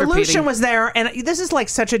remember keeps repeating. Lucian was there, and this is like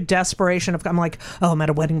such a desperation of, I'm like, oh, I'm at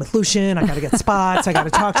a wedding with Lucian. I got to get spots. I got to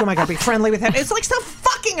talk to him. I got to be friendly with him. It's like so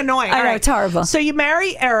fucking annoying. I All know, right. it's horrible. So you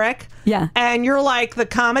marry Eric. Yeah. And you're like the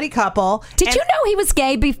comedy couple. Did And, you know he was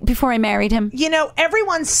gay before I married him?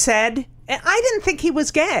 Everyone said, and I didn't think he was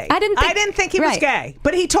gay. I didn't think- he was right. gay.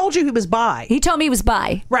 But he told you he was bi. He told me he was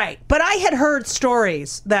bi. Right. But I had heard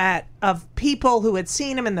stories of people who had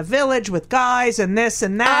seen him in the village with guys and this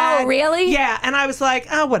and that. Oh, really? Yeah. And I was like,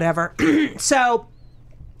 oh, whatever. So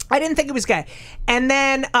I didn't think it was gay. And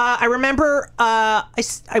then I remember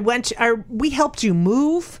we helped you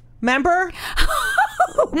move. Remember?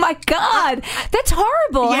 Oh my God, that's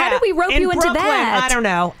horrible. How did we rope in you into Brooklyn. that? I don't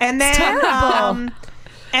know. And then It's terrible.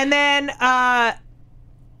 and then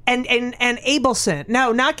and Abelson.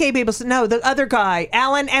 No, not Gabe Abelson. No, the other guy,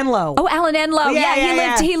 Alan Enlow. Oh, Alan Enlow.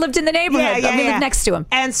 Yeah, he lived in the neighborhood. We lived next to him.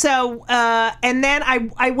 And so and then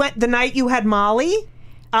I went the night you had Molly.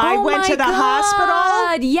 I Oh went my to the hospital.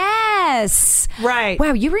 God, yes. Right.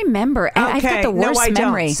 Wow, you remember. I've got the worst no, I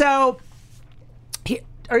memory. Don't. So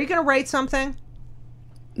are you going to write something?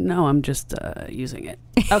 No, I'm just using it.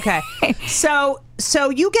 Okay. So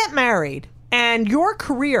you get married and your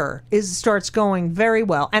career starts going very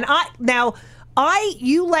well. And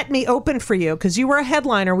you let me open for you because you were a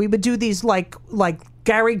headliner. We would do these like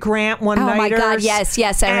Gary Grant one-nighters. Oh my God,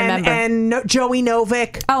 yes, I remember. And Joey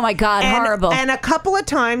Novick. Oh my God, horrible. And a couple of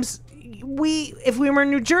times if we were in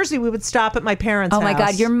New Jersey, we would stop at my parents' house. Oh my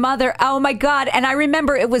God, your mother. Oh my God. And I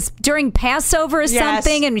remember it was during Passover or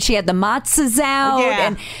something, and she had the matzahs out, Yeah.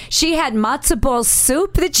 and she had matzo ball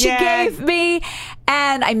soup that she gave me.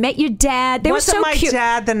 And I met your dad. They Wasn't were so my cute.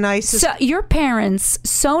 dad the nicest? So your parents,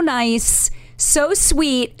 so nice, so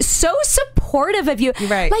sweet, so supportive of you.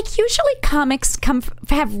 Right. Like usually comics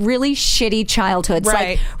have really shitty childhoods.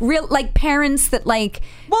 Right. Like parents that like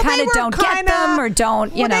kind of don't get them or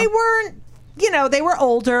don't, you know. They weren't, they were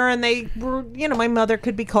older and they were, my mother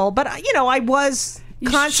could be cold, but I was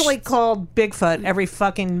constantly called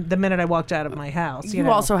Bigfoot the minute I walked out of my house. You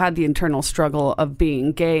also had the internal struggle of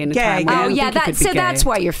being gay in a time when Oh you yeah, think you could be gay. that's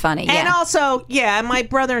why you're funny. And Yeah. also, my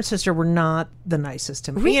brother and sister were not the nicest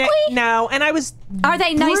to me. Really? No, and I was Are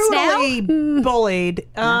they nice now? brutally bullied.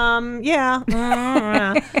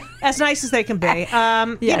 As nice as they can be.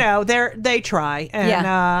 They try,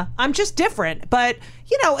 and I'm just different. But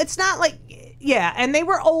it's not like and they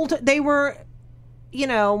were old. They were,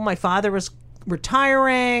 my father was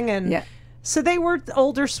retiring, and so they were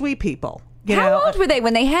older, sweet people. How old were they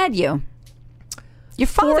when they had you? Your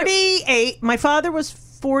father 48. My father was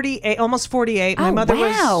 48, almost 48. My mother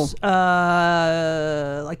was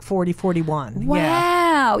like 40, 41.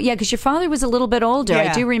 Wow. Yeah, because your father was a little bit older.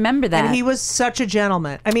 I do remember that. And he was such a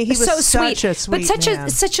gentleman. I mean, he was so such a sweet but man.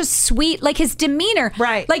 such a sweet, like his demeanor.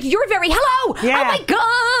 Right. Like you're very, hello. Yeah. Oh my God.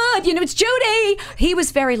 It's Judy. He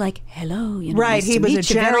was very like, hello. Right. Nice He to was a meet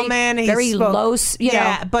you. gentleman. Very He spoke, low, you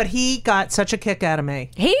know. but he got such a kick out of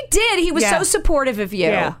me. He did. He was Yeah. so supportive of you.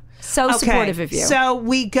 Yeah. So supportive of you. So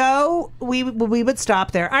we would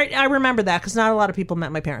stop there. I remember that because not a lot of people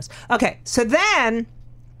met my parents. Okay, so then,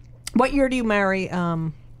 what year do you marry?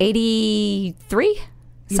 83?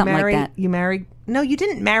 Something like that. You married? No, you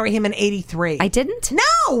didn't marry him in 83. I didn't?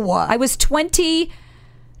 No! I was 20.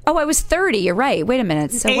 Oh, I was 30. You're right. Wait a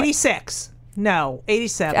minute. So 86. No,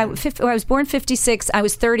 87. I was born 56. I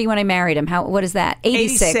was 30 when I married him. What is that?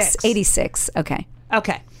 86. 86. Okay.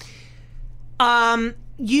 Okay.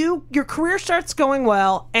 Your career starts going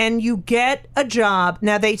well, and you get a job.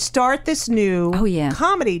 Now they start this new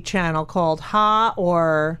comedy channel called Ha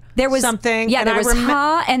or there was something. Yeah, and there was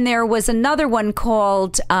Ha, and there was another one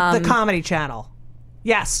called the Comedy Channel.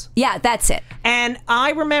 Yes. Yeah, that's it. And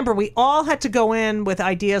I remember we all had to go in with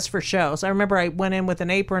ideas for shows. I remember I went in with an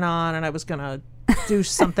apron on, and I was gonna do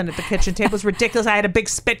something at the kitchen table. It was ridiculous. I had a big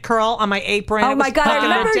spit curl on my apron. Oh my God, I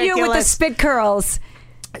remember you with the spit curls.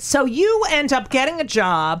 So you end up getting a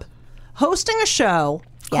job hosting a show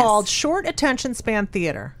called Short Attention Span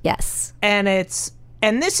Theater. Yes. And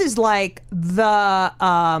this is like the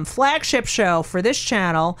flagship show for this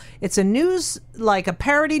channel. It's a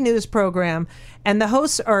parody news program, and the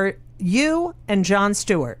hosts are you and Jon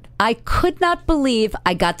Stewart. I could not believe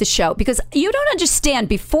I got the show because you don't understand.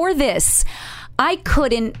 Before this, I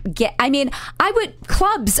couldn't get, I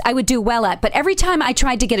would do well at, but every time I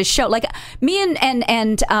tried to get a show, like me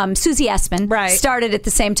and Susie Essman started at the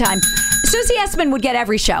same time. Susie Essman would get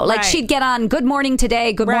every show. Like she'd get on Good Morning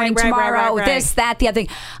Today, Good Morning Tomorrow, this, that, the other thing.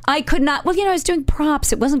 I could not, I was doing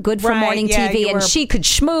props. It wasn't good for morning TV, and she could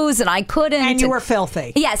schmooze and I couldn't. And you were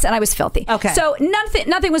filthy. Yes, and I was filthy. Okay. So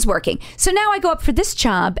nothing was working. So now I go up for this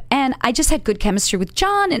job, and I just had good chemistry with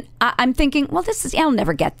John, and I'm thinking, well, I'll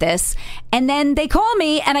never get this. And then they call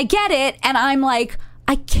me, and I get it, and I'm like,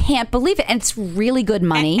 I can't believe it. And it's really good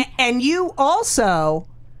money. And you also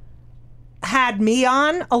had me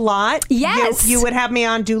on a lot. Yes. You would have me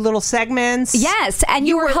on, do little segments. Yes, and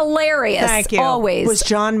you were hilarious. Thank you. Always.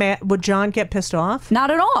 Would John get pissed off?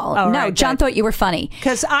 Not at all. Oh, no, right, John thought you were funny.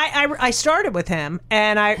 Because I started with him,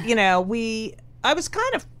 and I was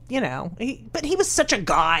kind of, but he was such a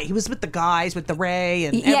guy. He was with the guys, with the Ray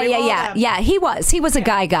and yeah. He was a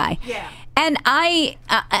guy. Yeah. And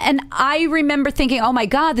I remember thinking, oh my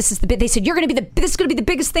God, this is they said this is going to be the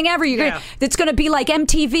biggest thing ever. It's going to be like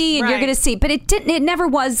MTV, and you're going to see. But it didn't. It never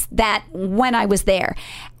was that when I was there.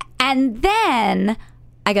 And then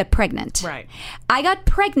I got pregnant. Right. I got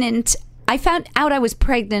pregnant. I found out I was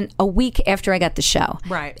pregnant a week after I got the show.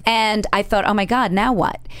 Right. And I thought, oh my God, now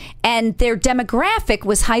what? And their demographic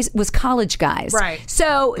was college guys. Right.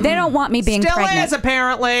 So they don't want me being pregnant. Still is,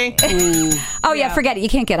 apparently. Oh yeah, forget it. You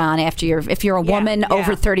can't get on if you're a woman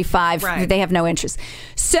over 35. Right. They have no interest.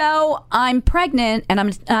 So I'm pregnant, and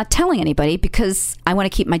I'm not telling anybody because I want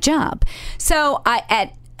to keep my job. So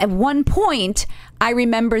at one point, I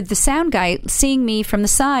remembered the sound guy seeing me from the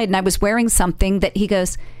side, and I was wearing something that he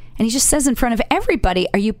goes. And he just says in front of everybody,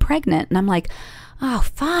 "Are you pregnant?" And I'm like, "Oh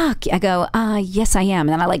fuck!" I go, "Yes, I am."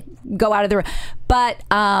 And then I go out of the room. But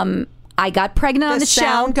I got pregnant on the show. The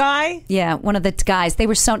sound guy? Yeah, one of the guys. They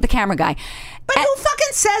were the camera guy. But who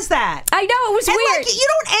fucking says that? I know, it was weird. You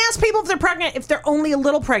don't ask people if they're pregnant if they're only a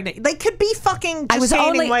little pregnant. They could be fucking just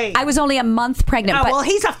gaining weight. I was only a month pregnant. Oh, well,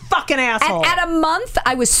 he's a fucking asshole. At a month,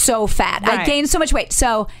 I was so fat. Right. I gained so much weight.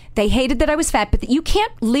 So They hated that I was fat, but you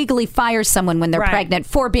can't legally fire someone when they're pregnant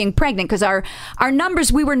for being pregnant because our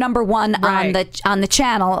numbers, we were number one on the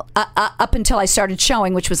channel up until I started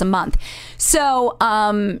showing, which was a month. So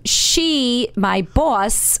my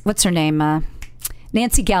boss, what's her name?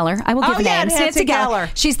 Nancy Geller. I will give names. Nancy Geller.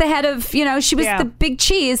 She's the head of, she was the big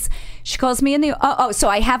cheese. She calls me in the, so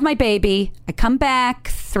I have my baby. I come back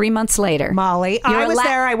 3 months later. Molly, I was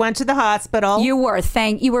there. I went to the hospital. You were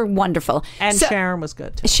wonderul. And Sharon was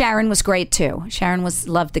good too. Sharon was great too. Sharon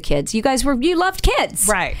loved the kids. You loved kids.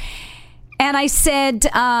 Right. And I said,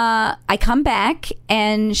 I come back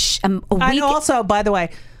and a week. And also, by the way,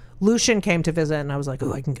 Lucian came to visit and I was like,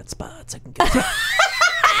 I can get spots.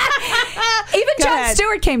 Even Jon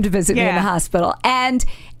Stewart came to visit me in the hospital. And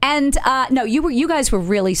no, you guys were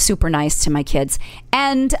really super nice to my kids.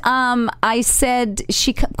 And I said,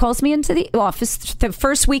 she calls me into the office the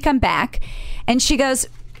first week I'm back, and she goes,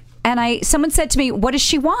 someone said to me, what does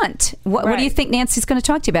she want? What do you think Nancy's going to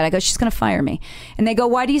talk to you about? I go, she's going to fire me. And they go,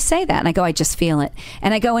 why do you say that? And I go, I just feel it.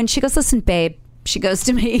 And I go, and she goes, listen, babe. She goes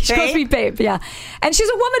to me. She calls me babe, yeah. And she's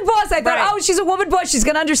a woman boss. I thought, she's a woman boss. She's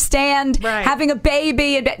going to understand having a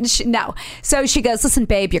baby. No. So she goes, listen,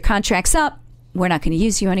 babe, your contract's up. We're not going to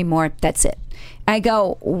use you anymore. That's it. I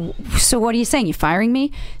go, so what are you saying? You firing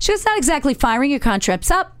me? She goes, not exactly firing. Your contract's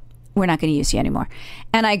up. We're not going to use you anymore.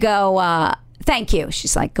 And I go, thank you.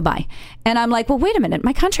 She's like, goodbye. And I'm like, well, wait a minute.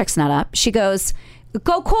 My contract's not up. She goes,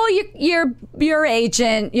 go call your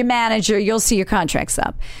agent, your manager. You'll see your contract's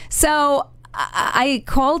up. So I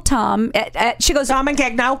called Tom. She goes, Tom and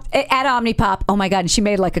Gagno at Omnipop. Oh my God! And she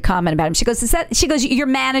made like a comment about him. She goes, She goes, your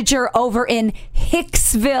manager over in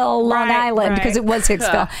Hicksville, Long Island, because it was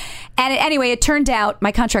Hicksville. And anyway, it turned out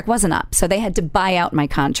my contract wasn't up, so they had to buy out my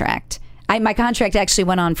contract. My contract actually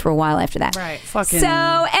went on for a while after that. Right.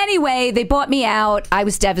 So anyway, they bought me out. I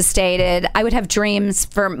was devastated. I would have dreams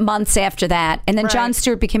for months after that. And then Jon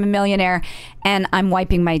Stewart became a millionaire, and I'm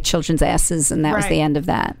wiping my children's asses, and that was the end of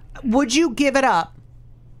that. Would you give it up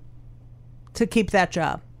to keep that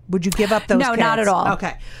job? Would you give up those kids? Not at all.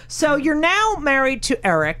 Okay. So you're now married to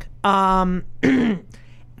Eric, and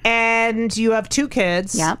you have 2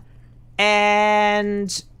 kids. Yep.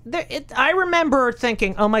 And I remember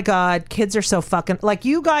thinking, oh my God, kids are so fucking, like,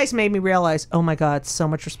 you guys made me realize, oh my God, so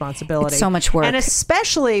much responsibility. It's so much work. And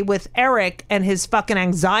especially with Eric and his fucking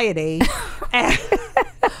anxiety. And,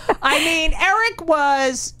 I mean, Eric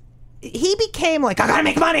he became like, I gotta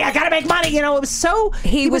make money. You know, it was so,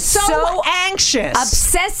 he was so anxious.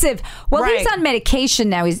 Obsessive. Well, he's on medication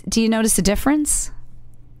now. Do you notice a difference?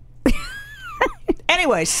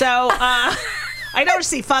 Anyway, so, I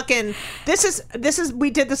noticed this is we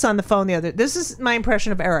did this on the phone this is my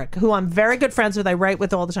impression of Eric, who I'm very good friends with. I write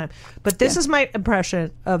with all the time. But this is my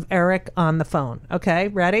impression of Eric on the phone. Okay,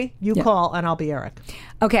 ready? You call and I'll be Eric.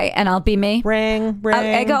 Okay, and I'll be me. Ring.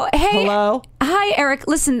 I go, hey, hello. Hi, Eric.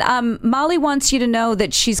 Listen, Molly wants you to know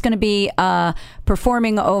that she's going to be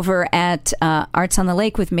performing over at Arts on the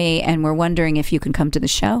Lake with me, and we're wondering if you can come to the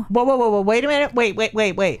show. Whoa. Wait a minute.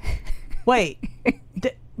 Wait.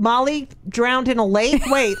 Molly drowned in a lake?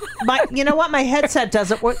 Wait, you know what? My headset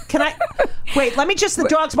doesn't work. Can I? Wait, let me the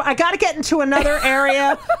dogs. I got to get into another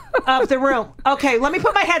area of the room. Okay, let me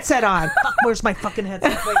put my headset on. Fuck, where's my fucking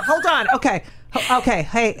headset? Wait, hold on. Okay.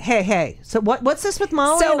 Hey. So what's this with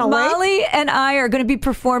Molly and a lake? Molly and I are going to be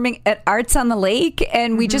performing at Arts on the Lake,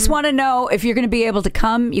 and we just want to know if you're going to be able to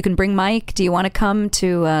come. You can bring Mike. Do you want to come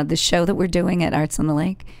to the show that we're doing at Arts on the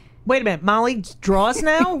Lake? Wait a minute, Molly draws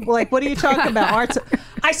now? Like, what are you talking about? Arts?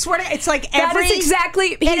 I swear to, it's like every... That is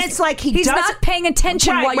exactly... And it's like he's not paying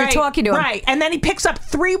attention while you're talking to him. Right, and then he picks up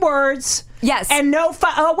 3 words... Yes. And no...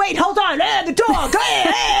 oh, wait, hold on. The dog.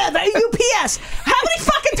 The UPS. How many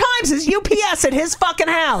fucking times is UPS at his fucking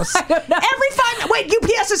house? I don't know. Every 5... Wait,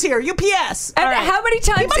 UPS is here. UPS. And how many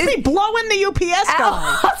times... He must be blowing the UPS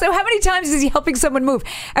guy. So how many times is he helping someone move?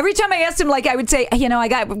 Every time I asked him, like, I would say,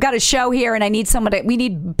 we've got a show here and I need we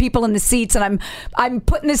need people in the seats and I'm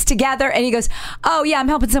putting this together. And he goes, oh, yeah, I'm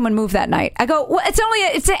helping someone move that night. I go, well,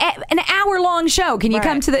 it's an hour-long show. Can you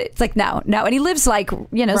come to the... It's like, no. And he lives like,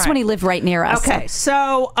 this one he lived right near us. Okay,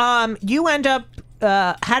 so you end up.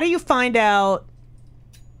 How do you find out?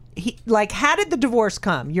 How did the divorce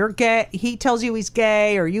come? You're gay. He tells you he's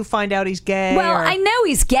gay, or you find out he's gay. Well, I know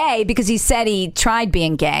he's gay because he said he tried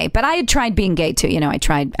being gay, but I had tried being gay too. I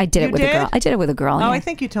tried. I did it with a girl. I did it with a girl. Oh, I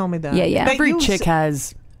think you told me that. Yeah. But every chick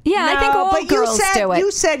has. Yeah, I think all girls do it. You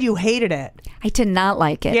said you hated it. I did not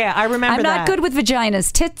like it. Yeah, I remember that. I'm not good with vaginas.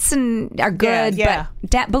 Tits are good,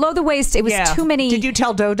 but below the waist, it was too many. Did you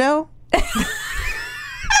tell Dodo?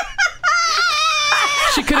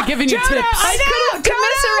 She could have given you tips. I know.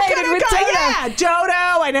 I've commiserated with Dodo. Yeah,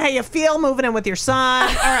 Dodo. I know how you feel moving in with your son.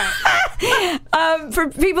 All right. For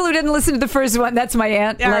people who didn't listen to the first one, that's my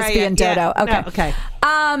aunt, All right, lesbian yeah, Dodo. yeah. Okay. No, okay.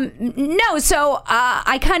 No, so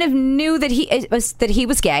I kind of knew that he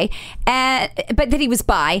was gay, but that he was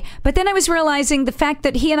bi. But then I was realizing the fact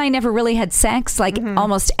that he and I never really had sex, like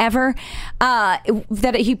almost ever,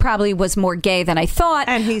 that he probably was more gay than I thought.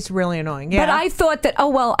 And he's really annoying. Yeah. But I thought that, oh,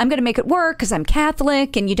 well, I'm going to make it work because I'm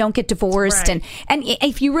Catholic and you don't get divorced. Right. And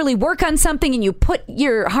if you really work on something and you put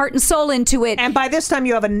your heart and soul into it. And by this time,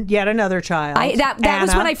 you have yet another child. That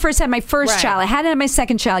was when I first had my first child. I hadn't had my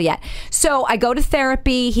second child yet. So I go to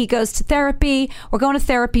therapy. He goes to therapy. We're going to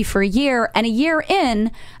therapy for a year. And a year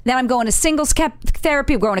in, then I'm going to singles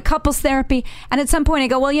therapy. We're going to couples therapy. And at some point I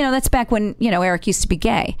go, well, that's back when, Eric used to be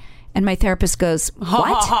gay. And my therapist goes,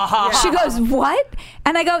 what? She goes, what?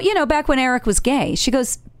 And I go, back when Eric was gay. She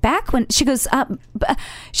goes, back when? She goes,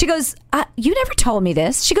 you never told me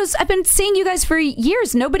this. She goes, I've been seeing you guys for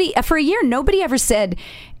years. For a year, nobody ever said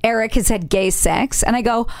Eric has had gay sex. And I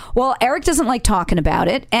go, well, Eric doesn't like talking about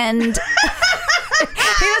it. And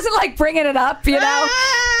he doesn't like bringing it up,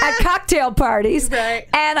 at cocktail parties. Right.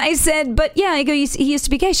 And I said, but yeah, I go, he used to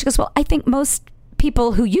be gay. She goes, well, I think most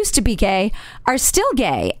people who used to be gay are still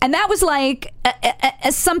gay. And that was like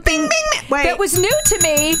something that was new to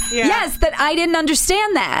me. Yeah. Yes, that I didn't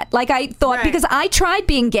understand that. Like I thought, because I tried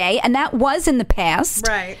being gay and that was in the past.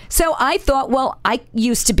 Right. So I thought, well, I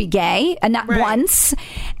used to be gay and not once.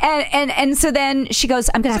 And so then she goes,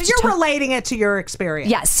 I'm going to have to you're relating it to your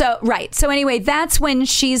experience. Yeah, so anyway, that's when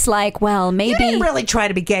she's like, well, maybe... You didn't really try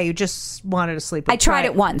to be gay. You just wanted to sleep with... I tried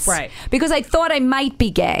it once. Right. Because I thought I might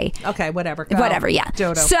be gay. Okay, whatever. Whatever, yeah.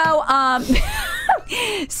 Dodo. So,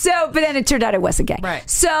 but then it turned out I wasn't gay. Right.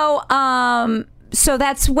 So, so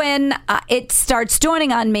that's when it starts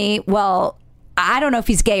dawning on me, well, I don't know if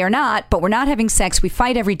he's gay or not, but we're not having sex. We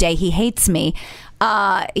fight every day. He hates me.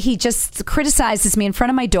 He just criticizes me in front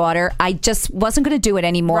of my daughter. I just wasn't going to do it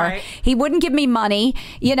anymore. Right. He wouldn't give me money,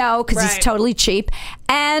 because he's totally cheap.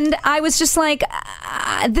 And I was just like,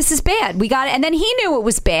 this is bad. We got it. And then he knew it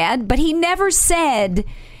was bad, but he never said,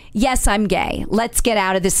 yes, I'm gay. Let's get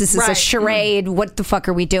out of this. This is a charade. What the fuck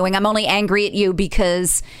are we doing? I'm only angry at you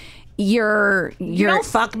because you don't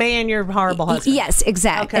fuck me and you're a horrible husband. Yes,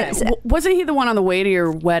 exactly. Okay. Wasn't he the one on the way to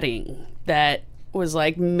your wedding that was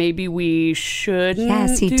like, maybe we shouldn't?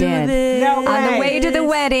 Yes, he do did. this? No way. On the way to the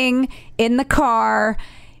wedding, in the car,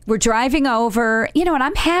 we're driving over, and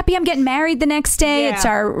I'm happy. I'm getting married the next day.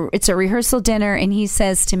 Yeah. It's a rehearsal dinner, and he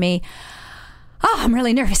says to me, "Oh, I'm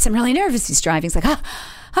really nervous. He's driving. He's like,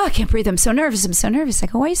 oh, I can't breathe. I'm so nervous. I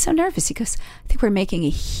go, why are you so nervous? He goes, I think we're making a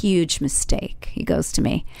huge mistake. He goes to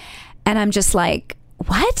me. And I'm just like,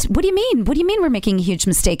 what? What do you mean? What do you mean we're making a huge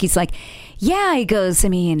mistake? He's like, yeah. He goes, I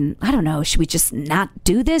don't know. Should we just not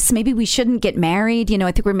do this? Maybe we shouldn't get married.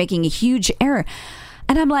 I think we're making a huge error.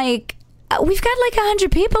 And I'm like, we've got like 100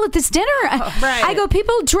 people at this dinner. Right. I go,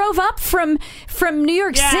 people drove up from New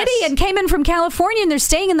York City and came in from California and they're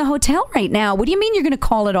staying in the hotel right now. What do you mean you're going to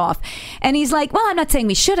call it off? And he's like, well, I'm not saying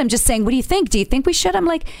we should. I'm just saying, what do you think? Do you think we should? I'm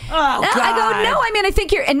like, God. I go, no, I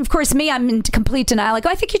think you're, and of course me, I'm in complete denial. I go,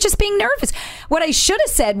 I think you're just being nervous. What I should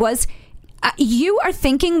have said was, you are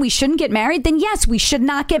thinking we shouldn't get married? Then yes, we should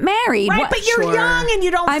not get married. Right, but you're young and you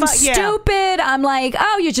don't... I'm stupid. I'm like,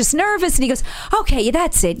 oh, you're just nervous. And he goes, okay,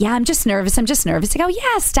 that's it. Yeah, I'm just nervous. I go,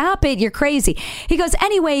 yeah, stop it. You're crazy. He goes,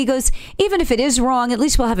 anyway, even if it is wrong, at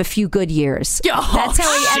least we'll have a few good years. That's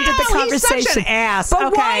how he ended the conversation. He's such an ass.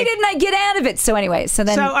 But why didn't I get out of it? So anyway,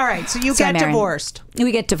 all right, so you get divorced.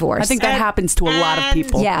 We get divorced. I think that happens to a lot of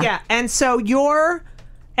people. Yeah. And so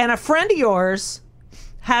a friend of yours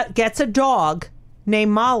gets a dog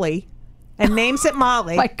named Molly and names it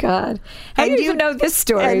Molly. My God. I didn't even know this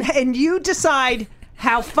story. And you decide,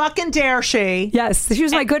 how fucking dare she? Yes, she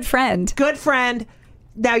was my good friend. Good friend.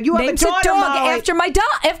 Now you have Names a daughter, a dog Molly, after my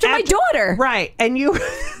daughter. Right. And you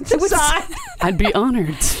decide... I'd be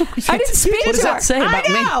honored. I didn't speak to her. What does that say about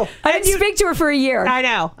me? I didn't speak to her for a year. I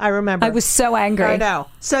know. I remember. I was so angry. I know.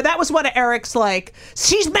 So that was one of Eric's like,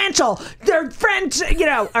 she's mental. They're friends,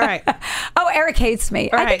 All right. Oh, Eric hates me.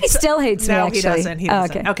 I think he still hates me, actually. No, he doesn't. He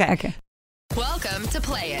doesn't. Okay. Welcome to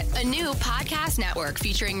Play It, a new podcast network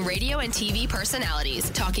featuring radio and TV personalities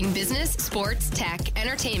talking business, sports, tech,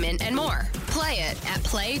 entertainment, and more. Play it at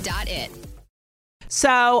play.it.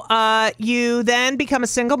 So you then become a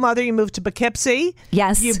single mother. You move to Poughkeepsie.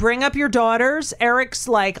 Yes. You bring up your daughters. Eric's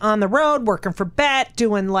like on the road, working for Bet,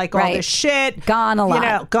 doing like all this shit. Gone a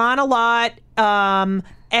lot. Gone a lot.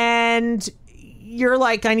 And you're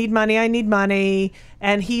like, I need money.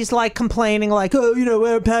 And he's like complaining like,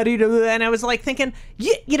 oh, Patty. And I was like thinking,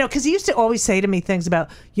 because he used to always say to me things about,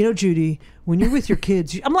 Judy, when you're with your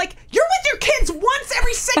kids, I'm like, you're with your kids once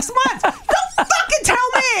every 6 months. Don't fucking tell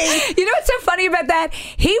me. You know what's so funny about that?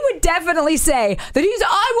 He would definitely say that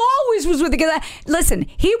I always was with the kids. Listen,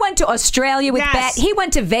 he went to Australia with Yes. Bet. He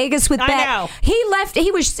went to Vegas with Bet. know. He left. He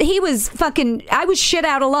was fucking. I was shit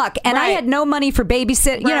out of luck, and I Right. had no money for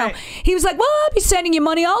babysit. Right. He was like, "Well, I'll be sending you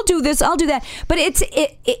money. I'll do this. I'll do that." But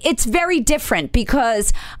it's very different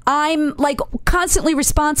because I'm like constantly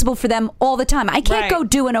responsible for them all the time. I can't Right. go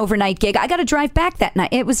do an overnight gig. I got to drive back that night.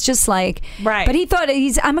 It was just like, Right. But he thought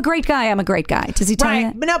I'm a great guy. I'm a great guy. Does he tell you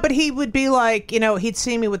that? But no, but he would be like, he'd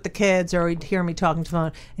see me with the kids or he'd hear me talking to the phone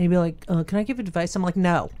and he'd be like, can I give advice? I'm like,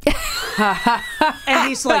 no. And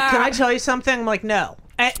he's like, can I tell you something? I'm like, no.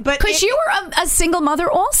 But Because you were a single mother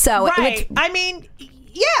also. right. I mean,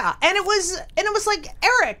 yeah. And it was like,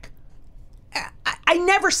 Eric, I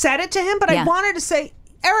never said it to him, but Yeah. I wanted to say,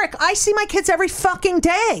 Eric, I see my kids every fucking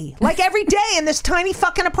day. Like every day in this tiny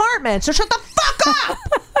fucking apartment. So shut the fuck up.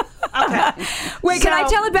 Okay. Wait, can I So-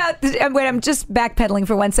 tell about... Wait, I'm just backpedaling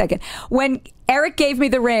for 1 second. When Eric gave me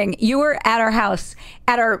the ring, you were at our house,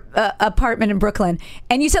 at our apartment in Brooklyn,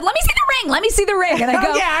 and you said, let me see the ring, let me see the ring. And I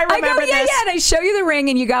go, Oh, yeah, I remember yeah, this. yeah, and I show you the ring,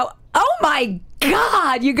 and you go, oh my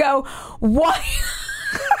God. You go, why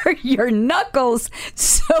are your knuckles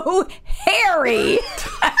so hairy?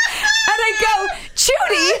 And I go,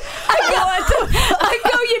 Judy, I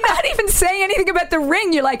go, you're not even saying anything about the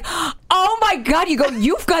ring. You're like, oh my God. You go,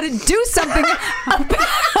 you've got to do something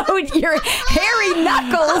about your hairy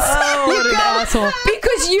knuckles. what an asshole.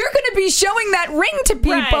 Because you're going to be showing that ring to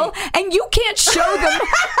people Right. and you can't show them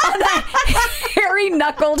on a hairy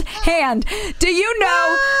knuckled hand. Do you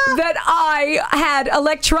know that I had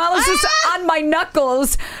electrolysis on my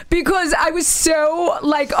knuckles because I was so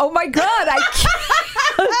like, oh my God, I can't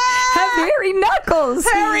have hairy knuckles.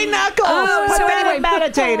 Hairy knuckles. So Put that anyway, in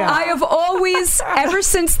metadata. I have always, ever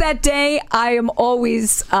since that day, I am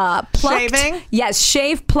always plucked. Shaving? Yes,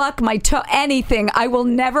 shave, pluck my toe, anything. I will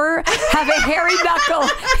never have a hairy knuckle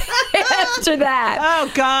after that.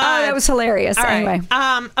 Oh, God. That was hilarious. All right.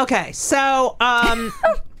 Anyway. Okay. So,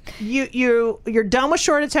 you're done with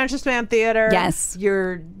short attention span theater. Yes.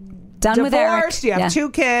 You're Done with Eric. divorced. You have Yeah. 2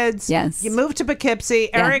 kids. Yes. You moved to Poughkeepsie.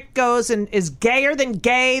 Yeah. Eric goes and is gayer than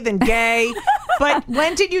gay than gay. But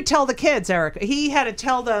when did you tell the kids, Eric? He had to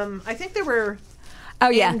tell them. I think they were. Oh,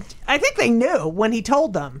 yeah. I think they knew when he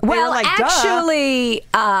told them. They Well, were like, duh. actually,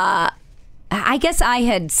 I guess I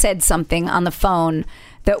had said something on the phone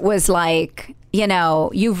that was like,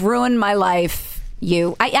 you've ruined my life.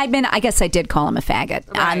 I guess I did call him a faggot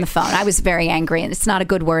on the phone. I was very angry, and it's not a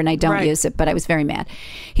good word, and I don't Right. use it, but I was very mad.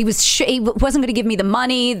 He wasn't going to give me the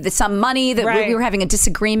money, some money that Right. we were having a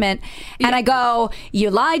disagreement. And I go,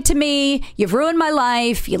 you lied to me. You've ruined my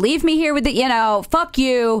life. You leave me here with fuck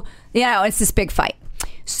you. It's this big fight.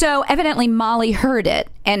 So evidently Molly heard it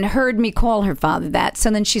and heard me call her father that. So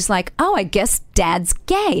then she's like, oh, I guess Dad's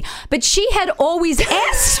gay. But she had always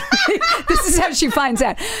asked me. This is how she finds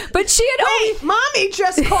out. But she had always... Mommy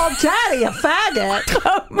just called Daddy a faggot.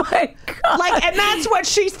 Oh, my God. And that's what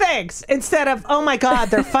she thinks. Instead of, oh my God,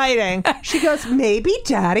 they're fighting. She goes, maybe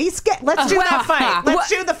Daddy's gay. Let's do that fight. Let's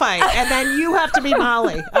do the fight. And then you have to be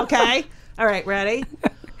Molly. Okay? All right, ready?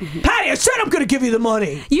 Patty, I said I'm going to give you the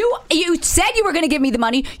money. You said you were going to give me the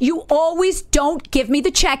money. You always don't give me the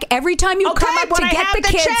check every time you Okay, come up but to I get have the the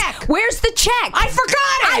kids. check. Where's the check? I forgot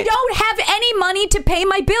it. I don't have any money to pay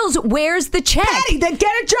my bills. Where's the check? Patty, then get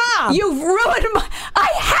a job. You've ruined my... I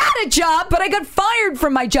had a job, but I got fired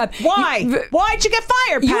from my job. Why? Why'd you get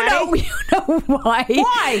fired, Patty? You know why?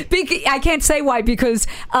 Why? I can't say why because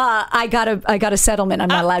I got a settlement. I'm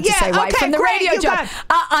not allowed to yeah, say why okay, from the great, radio you job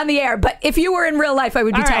on the air. But if you were in real life, I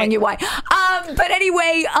would be All telling right. you why. But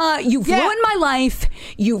anyway, you've ruined my life.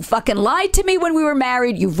 You fucking lied to me when we were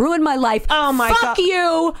married. You've ruined my life. Oh, my Fuck God.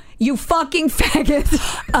 you, you fucking faggot.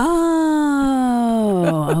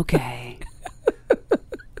 Oh, okay.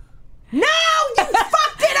 No, you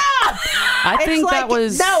fucked it up. I think that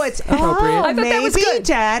was it's appropriate. Oh, I thought that was maybe good.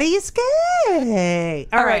 Daddy's gay.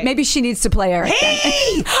 All right, maybe she needs to play Eric. then.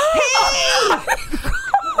 Hey, hey.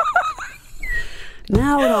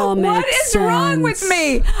 Now it all makes What is wrong with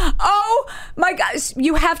me? Oh my gosh,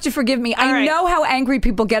 you have to forgive me. I right. know how angry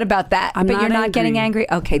people get about that, I'm but not you're not angry. getting angry.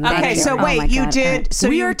 Okay, thank Okay, you. so Oh my wait, you God. did. All right. So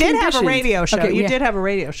We you are did have a conditioned. radio show. Okay, You yeah. did have a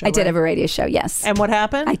radio show. I did right? have a radio show. Yes. And what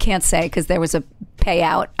happened? I can't say because there was a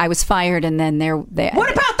payout. I was fired, and then there. What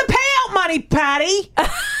about the payout money, Patty?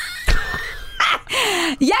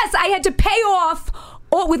 Yes, I had to pay off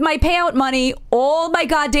with my payout money, all my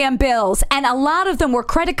goddamn bills, and a lot of them were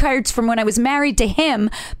credit cards from when I was married to him,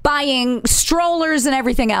 buying strollers and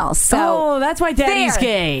everything else. So that's why Daddy's there.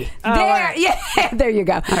 gay. There, yeah, there you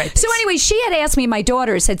go. right, so anyway, she had asked me, my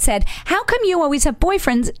daughters had said, how come you always have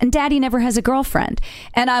boyfriends and Daddy never has a girlfriend?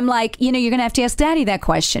 And I'm like, you're going to have to ask Daddy that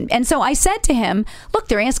question. And so I said to him, look,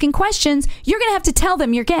 they're asking questions. You're going to have to tell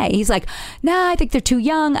them you're gay. He's like, nah, I think they're too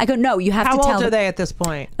young. I go, no, you have to tell them. How old are they at this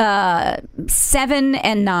point? 7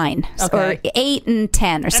 and 9, or 8 and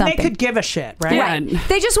 10 or something. And they could give a shit, right? Right.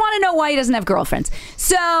 They just want to know why he doesn't have girlfriends.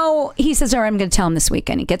 So he says, all right, I'm going to tell him this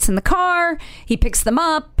weekend. He gets in the car. He picks them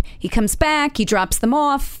up. He comes back. He drops them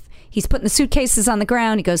off. He's putting the suitcases on the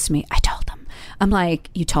ground. He goes to me, I told him. I'm like,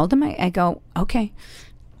 you told him? I go, okay.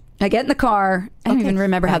 I get in the car. I don't even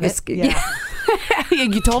remember how this... Yeah.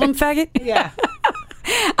 You told him, faggot? Yeah.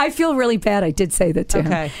 I feel really bad. I did say that to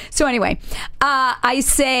him. So anyway, I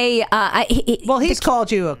say... he's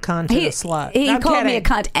called you a cunt and a slut. He called me a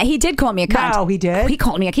cunt. He did call me a cunt. No, he did? He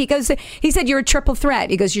called me a... He said, you're a triple threat.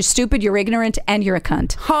 He goes, you're stupid, you're ignorant, and you're a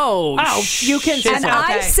cunt. Oh, you can... And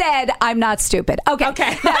I said, I'm not stupid.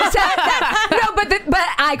 Okay. No, but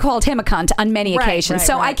I called him a cunt on many occasions.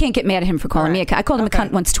 So I can't get mad at him for calling me a cunt. I called him a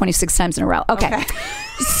cunt once 26 times in a row. Okay.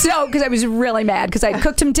 So, because I was really mad because I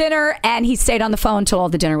cooked him dinner and he stayed on the phone until all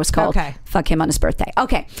the dinner was cold. Okay. Fuck him on his birthday.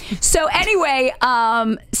 Okay. So anyway,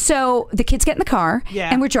 so the kids get in the car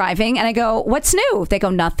and we're driving and I go, what's new? They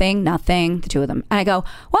go, nothing, the two of them. And I go,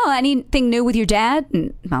 well, anything new with your dad?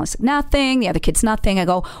 And Molly's like, nothing. The other kid's nothing. I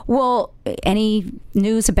go, well, any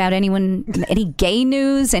news about anyone, any gay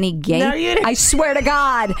news? Any gay? No, you didn't. I swear to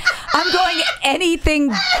God, I'm going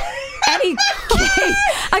anything... Any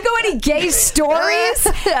gay stories?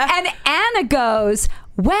 And Anna goes,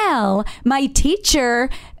 well, my teacher,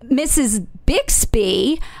 Mrs.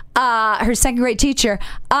 Bixby, her second grade teacher,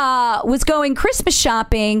 was going Christmas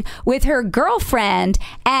shopping with her girlfriend,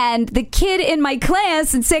 and the kid in my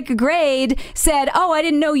class in second grade said, oh, I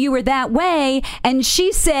didn't know you were that way. And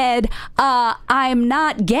she said, I'm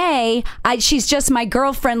not gay. She's just my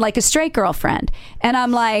girlfriend, like a straight girlfriend. And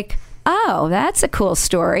I'm like, oh, that's a cool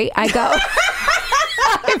story. I go,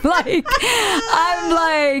 I'm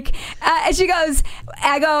like, and she goes,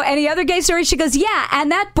 I go, any other gay stories? She goes, yeah.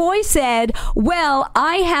 And that boy said, well,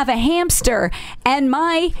 I have a hamster and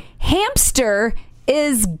my hamster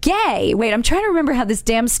is gay. Wait, I'm trying to remember how this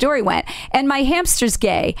damn story went. And my hamster's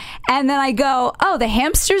gay. And then I go, oh, the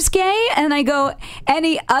hamster's gay? And I go,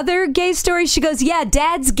 any other gay stories? She goes, yeah,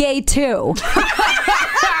 Dad's gay too.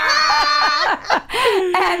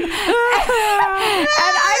 And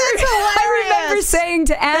I remember saying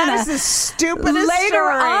to Anna, that is the stupidest later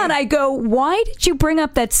story. on, I go, why did you bring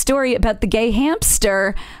up that story about the gay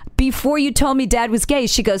hamster before you told me Dad was gay?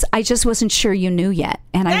 She goes, I just wasn't sure you knew yet.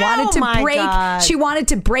 And I wanted to break, she wanted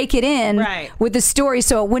to break it in with the story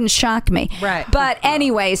so it wouldn't shock me. Right. But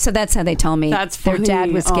anyway, so that's how they told me their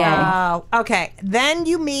dad was gay. Oh, okay. Then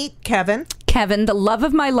you meet Kevin. Kevin, the love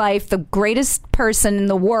of my life, the greatest person in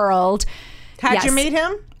the world. How'd you meet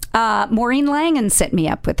him? Maureen Langan set me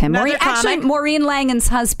up with him. Actually, Maureen Langan's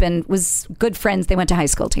husband was good friends. They went to high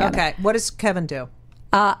school together. Okay. What does Kevin do?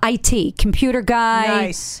 IT, computer guy.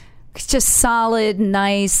 Nice. He's just solid,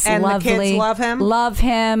 nice, and lovely. And the kids love him?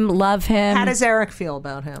 Love him. How does Eric feel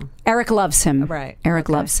about him? Eric loves him. Right. Eric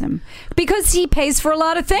loves him. Because he pays for a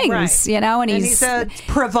lot of things, you know, and he's a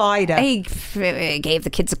provider. He gave the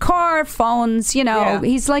kids a car, phones, you know. Yeah.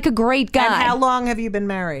 He's like a great guy. And how long have you been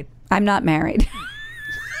married? I'm not married.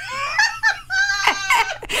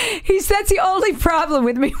 He says the only problem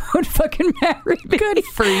with me won't fucking marry me. Good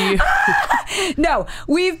for you. No,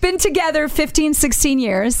 we've been together 15, 16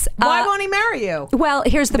 years. Why won't he marry you? Well,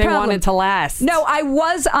 here's the problem. They want it to last. No, I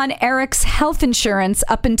was on Eric's health insurance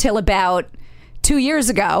up until about 2 years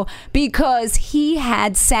ago because he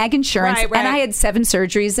had SAG insurance and I had 7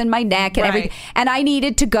 surgeries in my neck and everything. And I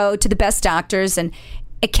needed to go to the best doctors, and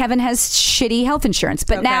Kevin has shitty health insurance,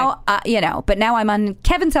 but now, but now I'm on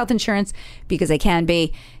Kevin's health insurance because I can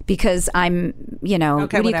be, because I'm, what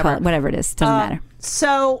do you call it? Whatever it is. Doesn't matter.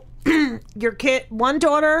 So your kid, one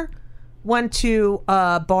daughter went to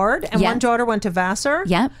Bard and one daughter went to Vassar.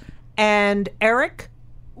 Yep. And Eric,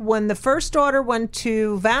 when the first daughter went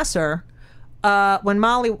to Vassar, when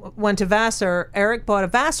Molly went to Vassar, Eric bought a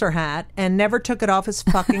Vassar hat and never took it off his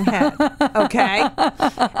fucking head. Okay?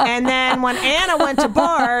 And then when Anna went to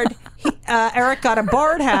Bard, Eric got a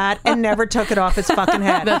Bard hat and never took it off his fucking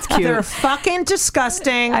head. That's cute. They're fucking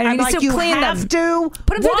disgusting. I'm like, you have to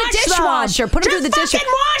put them through the dishwasher. Put them through the dishwasher. Just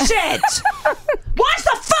fucking wash it. Wash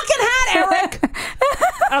the fucking hat, Eric.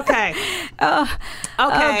 Okay. Oh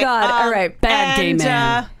God. All right. Bad gay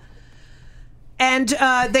man. And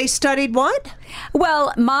they studied what?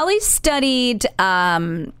 Well, Molly studied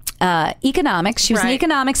economics. She was an Right.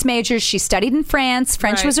 economics major. She studied in France.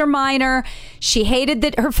 French Right. was her minor. She hated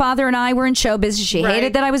that her father and I were in show business. She Right.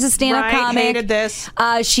 hated that I was a stand-up Right, comic. hated this.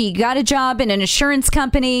 She got a job in an insurance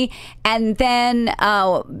company, and then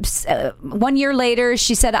 1 year later,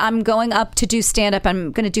 she said, "I'm going up to do stand-up.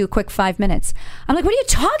 I'm going to do a quick 5 minutes." I'm like, "What are you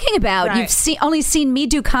talking about? Right. You've only seen me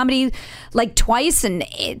do comedy like twice in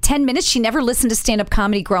 10 minutes." She never listened to stand-up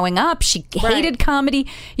comedy growing up. She hated comedy.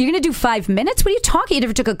 You're going to do 5 minutes? What are you talking? You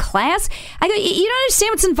never took a class? I go, "You don't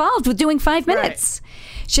understand what's involved with doing 5 minutes."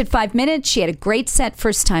 She had 5 minutes. She had a great set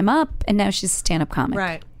first time up, and now she's a stand-up comic.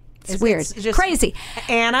 Right. It's weird. just Crazy.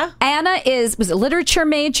 Anna? Anna was a literature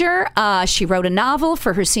major. She wrote a novel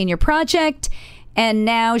for her senior project, and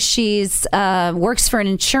now she's works for an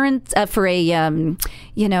insurance for a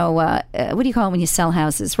what do you call it when you sell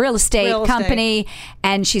houses? Real estate company,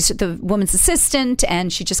 and she's the woman's assistant,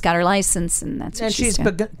 and she just got her license, and that's what And she's she's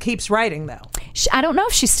doing. keeps writing, though. I don't know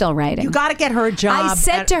if she's still writing. You got to get her a job. I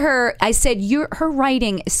said to her, her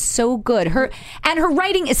writing is so good. Her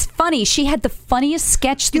writing is funny. She had the funniest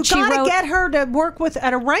sketch that she You got wrote. to get her to work with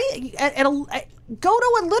go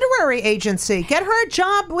to a literary agency. Get her a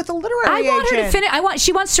job with a literary I want her to agent. finish.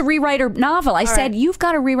 She wants to rewrite her novel. I said, right. "You've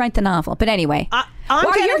got to rewrite the novel." But anyway, I'm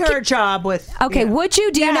Well, getting your her ki- a job with. Okay, would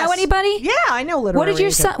you? Do you know Yes. anybody? Yeah, I know literary. What did your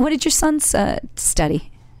agent. son? What did your son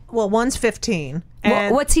study? Well, one's 15,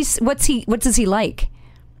 and What does he like?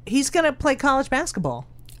 he's going to play college basketball.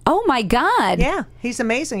 Oh my God! Yeah, he's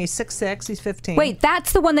amazing. He's 6'6". He's 15. Wait,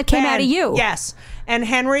 that's the one that came out of you. Yes, and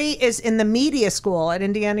Henry is in the media school at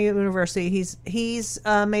Indiana University. He's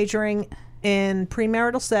majoring in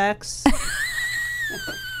premarital sex,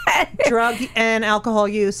 drug and alcohol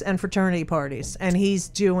use, and fraternity parties, and he's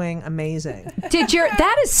doing amazing.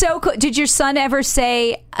 That is so cool. Did your son ever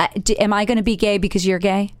say, "Am I going to be gay because you're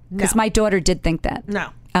gay"? Because my daughter did think that. No,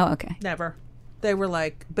 Oh, okay. never. They were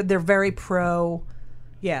like, but they're very pro.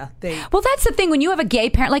 Yeah, Well, that's the thing. When you have a gay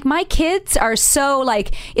parent, like my kids are so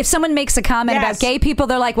like, if someone makes a comment Yes. about gay people,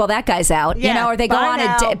 they're like, "Well, that guy's out," Yeah, or they go bye on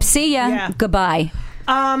now. a dip. See ya. Yeah. Goodbye.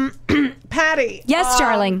 Patty. Yes,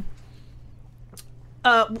 darling.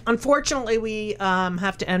 Unfortunately, we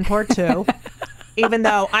have to end part 2. Even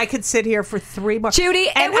though I could sit here for 3 more. Judy,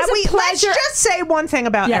 it was a Let's pleasure. just say one thing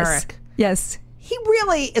about Yes. Eric. Yes. He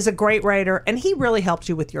really is a great writer, and he really helps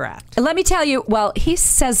you with your act. Let me tell you, well, he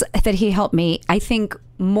says that he helped me, I think,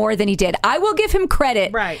 more than he did. I will give him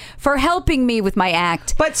credit for helping me with my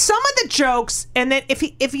act. But some of the jokes, and then if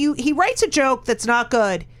he writes a joke that's not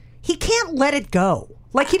good, he can't let it go.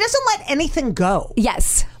 Like, he doesn't let anything go.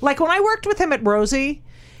 Yes. Like, when I worked with him at Rosie,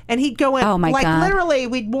 and he'd go in, Oh, my like, God. literally,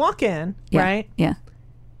 we'd walk in, Yeah. right? Yeah.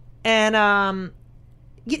 And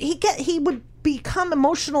he would become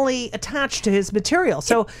emotionally attached to his material.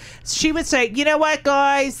 So she would say, "You know what,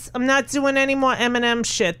 guys? I'm not doing any more Eminem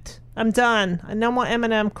shit. I'm done. No more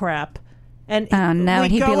Eminem crap." And Oh, no, and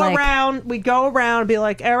we'd he'd go be like- around. We'd go around and be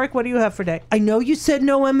like, "Eric, what do you have for day? I know you said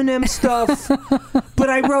no Eminem stuff, but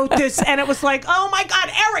I wrote this," and it was like, "Oh my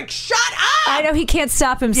God, Eric, shut up!" I know he can't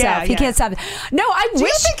stop himself. Yeah, He yeah. can't stop. No, I Do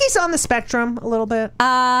wish. you think he's on the spectrum a little bit?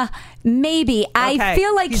 Maybe. I Okay.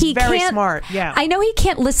 feel like He's he very can't. smart, yeah. I know he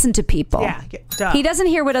can't listen to people. Yeah, duh. He doesn't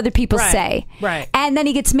hear what other people Right, say. right. And then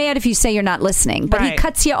he gets mad if you say you're not listening. But he Right.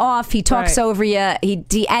 cuts you off. He talks Right. over you.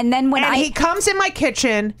 And then when and I he comes in my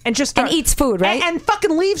kitchen and just And eats food, right? And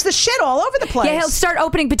fucking leaves the shit all over the place. yeah, he'll start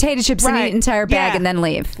opening potato chips and eat Right. an entire bag Yeah. and then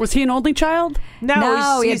leave. Was he an only child?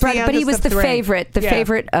 No, he's but the he youngest was of the 3. favorite, Yeah.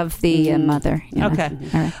 favorite of the mother. you know. Okay.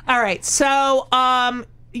 All right. All right. So,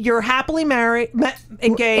 you're happily married,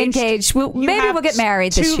 engaged. Engaged. You Maybe have we'll get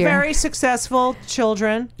married this two year. very successful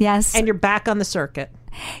children. Yes. And you're back on the circuit.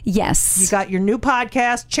 Yes. You got your new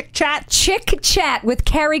podcast, Chick Chat. Chick Chat with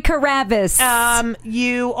Carrie Carabas.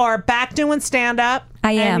 You are back doing stand up.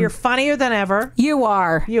 I am. And you're funnier than ever. You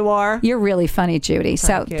are. You are. You're really funny, Judy.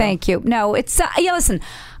 Thank you. No, it's listen.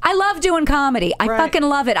 I love doing comedy. I Right. fucking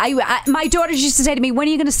love it. My daughters used to say to me, "When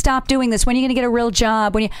are you going to stop doing this? When are you going to get a real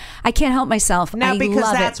job?" I can't help myself. No, I because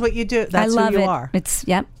love that's it. what you do. That's I love who you it. are. It's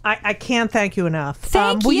yep. I can't thank you enough.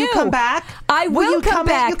 Thank will you you. come back? I will you come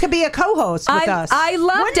back. You could be a co-host with us. I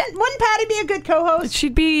loved it. Wouldn't Patty be a good co-host?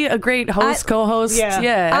 She'd be a great host, co-host.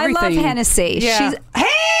 Yeah. I love everything. Hennessy. Yeah. She's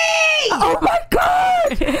Hey! oh my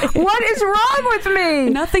god! What is wrong with me?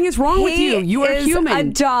 Nothing is wrong with you. You are is human. A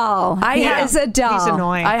doll. He is a doll. He's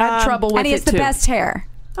annoying. I had trouble with and he has it the too. best hair.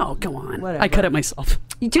 Oh, go on. Whatever. I cut it myself.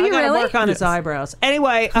 Do I you gotta really? work on his eyebrows.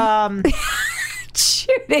 Anyway,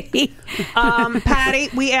 Judy. Patty,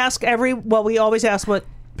 we always ask what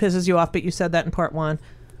pisses you off, but you said that in part 1.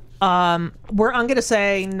 I'm going to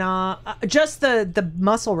say just the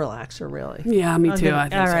muscle relaxer, really. Yeah, me too. I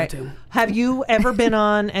think all so right. too. Have you ever been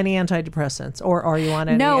on any antidepressants, or are you on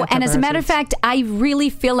any? No, and as a matter of antidepressants? fact, I really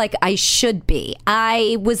feel like I should be.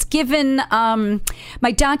 I was given,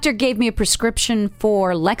 my doctor gave me a prescription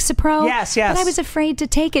for Lexapro. Yes. But I was afraid to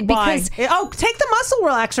take it because. Why? Take the muscle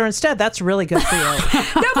relaxer instead. That's really good for you.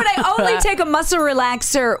 No, but I only take a muscle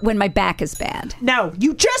relaxer when my back is bad. No,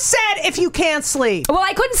 you just said if you can't sleep. Well,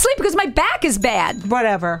 I couldn't sleep because my back is bad.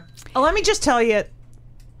 Whatever. Let me just tell you,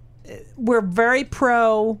 we're very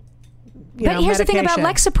pro. But here's the thing about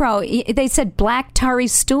Lexapro. They said black tarry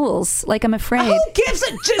stools. Like, I'm afraid. Who gives a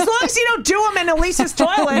as long as you don't do them in Elise's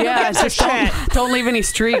toilet? Yeah, who gives a shit? don't leave any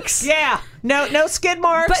streaks. Yeah, no skid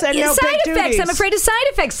marks But and no side big effects. duties. I'm afraid of side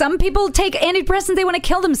effects. Some people take antidepressants, they want to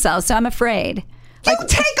kill themselves, so I'm afraid. You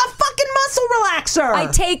take a fucking muscle relaxer. I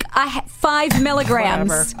take 5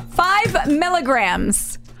 milligrams. 5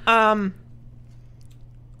 milligrams.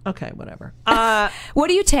 Okay, whatever. What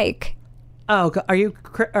do you take? Are you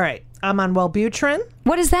all right? I'm on Wellbutrin.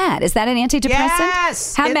 What is that? Is that an antidepressant?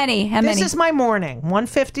 Yes. How many? This is my morning.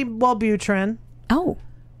 150 Wellbutrin. Oh.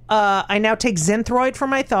 I now take Synthroid for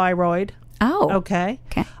my thyroid. Oh. Okay.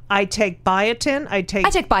 Okay. I take biotin. I take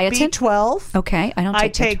biotin. B12. Okay. I don't take I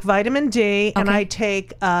take vitamin D, and Okay. I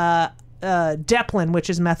take Deplin, which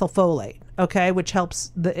is methylfolate. Okay, which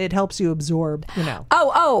helps it helps you absorb.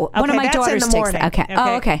 Oh. One of my that's daughters in the takes morning. that. Okay.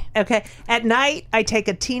 Oh, okay. Okay. At night, I take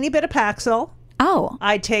a teeny bit of Paxil. Oh.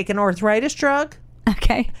 I take an arthritis drug,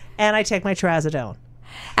 Okay. and I take my Trazodone.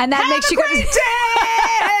 And that Have makes a you great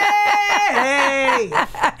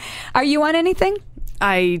day! Are you on anything?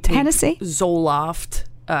 I take Hennessy? Zoloft,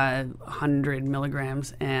 100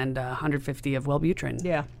 milligrams, and 150 of Wellbutrin.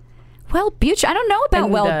 Yeah. Wellbutrin. I don't know about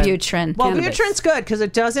And, Wellbutrin. Cannabis. Wellbutrin's good because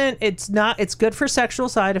it's good for sexual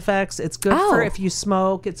side effects. It's good for if you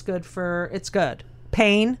smoke. It's good.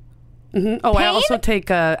 Pain. Oh, I also take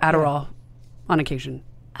Adderall on occasion.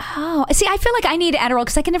 Oh, see, I feel like I need Adderall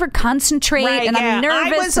because I can never concentrate and I'm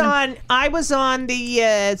nervous. I was on the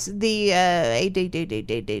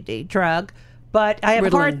ADD drug, but I have a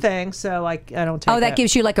heart Ritalin. thing, so I don't take. Oh, that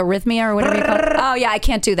gives you like arrhythmia or whatever you call it. Oh, yeah, I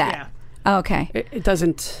can't do that. Yeah. Okay. It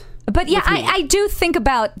doesn't. But yeah, with me. I do think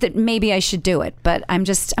about that. Maybe I should do it, but I'm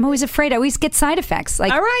always afraid. I always get side effects.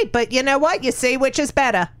 Like, All right, but you know what? You see which is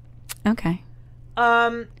better. okay.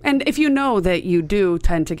 And if you know that you do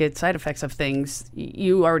tend to get side effects of things,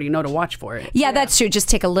 you already know to watch for it. Yeah, that's true. Just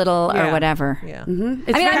take a little or whatever. Yeah. It's I mean,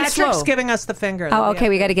 very Patrick's slow. giving us the finger. Oh, okay.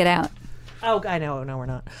 We got to get out. Oh, I know. No, we're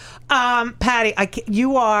not. Patty,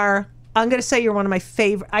 you are. I'm going to say you're one of my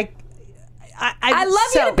favorite. I love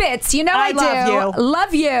you to bits. You know I do. love you.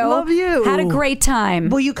 Love you. Love you. Had a great time.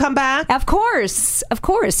 Will you come back? Of course.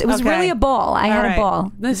 It was Okay. really a ball. I had right. a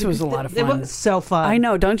ball. This was a lot of It fun. was so fun. I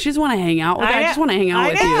know. Don't you just want to hang out with her? I just want to hang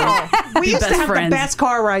out with you. We Be used to best have friends. the best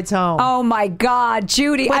car rides home. Oh my God,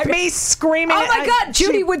 Judy! With me screaming. Oh my God,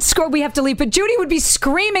 Judy would scream. We have to leave, but Judy would be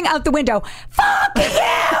screaming out the window. Fuck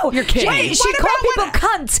you! You're kidding. She'd call people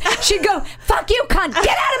cunts. She'd go, "Fuck you, cunt! Get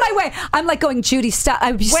out of my way!" I'm like going, Judy, stop!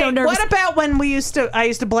 I would be so Wait, nervous. what about when I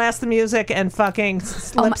used to blast the music and fucking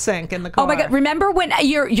lip sync in the car? Oh my God! Remember when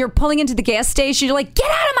you're pulling into the gas station? You're like,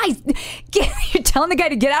 "Get out of my!" You're telling the guy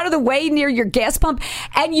to get out of the way near your gas pump,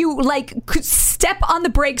 and you like could step on the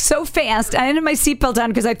brake so fast. I didn't have my seatbelt on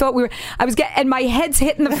because I thought and my head's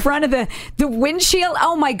hitting the front of the windshield.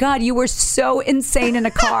 Oh my God! You were so insane in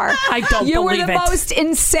a car. I don't You were believe the it. most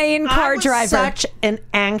insane car I was driver. Such an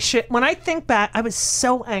anxious. When I think back, I was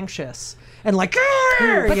so anxious and like.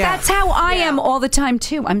 But that's how I am all the time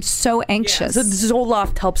too. I'm so anxious. So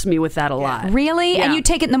Zoloft helps me with that a lot. Really? Yeah. And you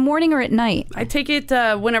take it in the morning or at night? I take it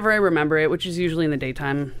whenever I remember it, which is usually in the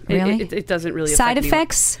daytime. Really? It doesn't really Side affect me.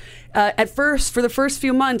 effects? At first, for the first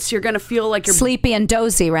few months, you're going to feel like you're Sleepy and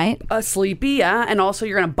dozy, right? sleepy, yeah. And also,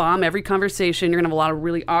 you're going to bomb every conversation. You're going to have a lot of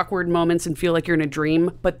really awkward moments and feel like you're in a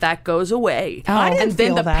dream, but that goes away. I didn't and then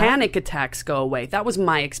feel the that. panic attacks go away. That was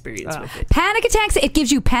my experience with it. Panic attacks? It gives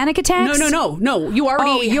you panic attacks? No. You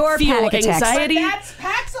already your feel panic attacks. anxiety.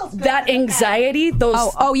 Paxil's good That for anxiety, those.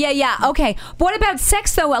 Oh, yeah. Okay. What about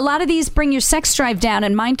sex, though? A lot of these bring your sex drive down,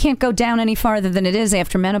 and mine can't go down any farther than it is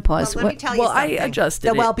after menopause. Well, let me tell you Well, I something. adjusted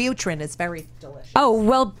the it. Wellbutrin is very delicious.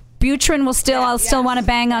 Oh, Wellbutrin will still, I'll still want to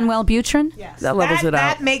bang on Wellbutrin? Yes. That levels it out.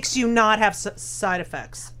 That makes you not have side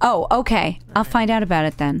effects. Oh, okay. I'll find out about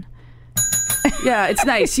it then. Yeah, it's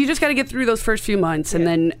nice. You just got to get through those first few months, and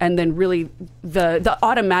then really the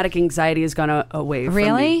automatic anxiety is gonna away. From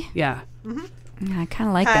Really? me. Yeah. I kind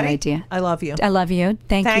of like that Patty, idea. I love you. I love you.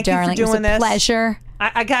 Thank you, Thank you for darling. It was doing a this. pleasure.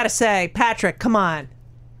 I gotta say, Patrick, come on.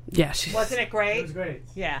 Yeah. Wasn't it great? It was great.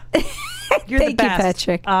 Yeah. You're the Thank you, best.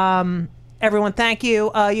 Patrick. Everyone, thank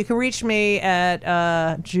you. You can reach me at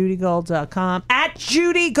judygold.com, at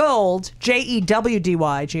judygold,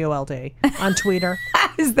 JEWDYGOLD, on Twitter.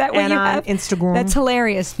 Is that what and you on have? Instagram. That's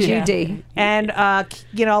hilarious, Judy. And,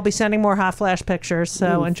 I'll be sending more hot flash pictures,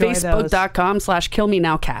 so enjoy those.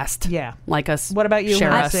 Facebook.com/KillMeNowCast. Yeah. Like us. What about you,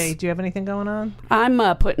 Share us. Lindsay? Do you have anything going on? I'm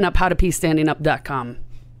putting up howtopeestandingup.com.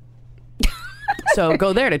 So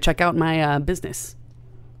go there to check out my business.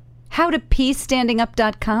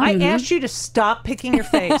 Howtopeestandingup.com. I asked you to stop picking your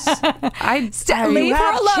face. Leave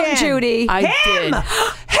her alone, Judy. I did.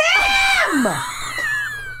 Him!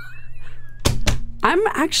 I'm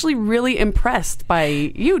actually really impressed by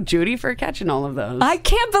you, Judy, for catching all of those. I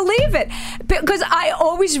can't believe it. Because I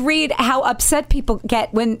always read how upset people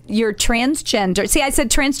get when you're transgender. See, I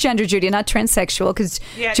said transgender, Judy, not transsexual, because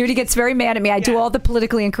Judy gets very mad at me. I do all the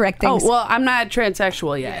politically incorrect things. Oh, well, I'm not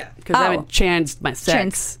transsexual yet, because I haven't changed my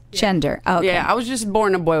sex. Transgender. Okay. Yeah, I was just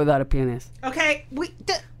born a boy without a penis. Okay,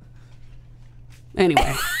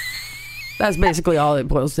 Anyway. That's basically all it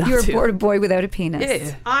boils down You're to. a bored boy without a penis.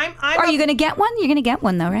 Yeah. Are you going to get one? You're going to get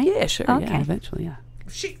one, though, right? Yeah, sure. Okay. Yeah, eventually, yeah.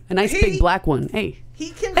 A nice big black one. Hey. He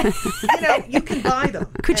can, you can buy them.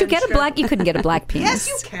 Could you get a black? You couldn't get a black penis.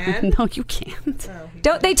 Yes, you can. No, you can't.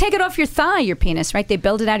 Don't they take it off your thigh? Your penis, right? They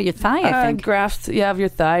build it out of your thigh. I think. Grafts, you have your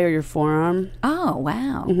thigh or your forearm. Oh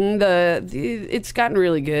wow. It's gotten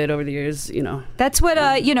really good over the years. That's what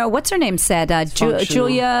what's her name said.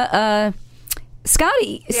 Julia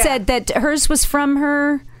Scotty said that hers was from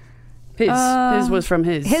her. His was from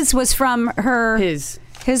his. His was from her. His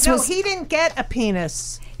no, was. He didn't get a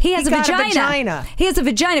penis. He has a got vagina. He has a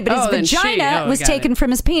vagina, but his vagina was taken from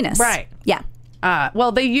his penis. Right. Yeah.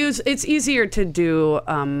 Well, it's easier to do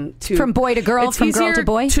from boy to girl, from girl to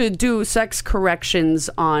boy, to do sex corrections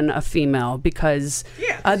on a female because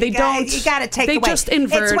they don't. You got to take they away. Just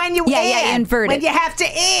invert. It's when you add. Invert when it. you have to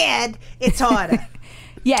add, it's harder.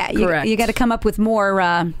 Correct. You got to come up with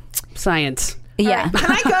more science. Yeah. Right,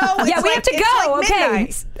 can I go? Yeah, we have to go. Like okay.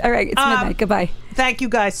 midnight. All right. It's midnight. Goodbye. Thank you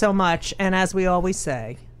guys so much, and as we always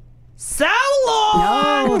say, so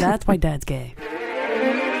long. No, that's why Dad's gay.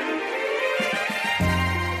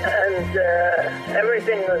 And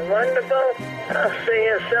everything was wonderful. I'll see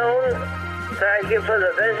you soon. Thank you for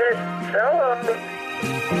the visit. So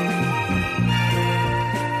long.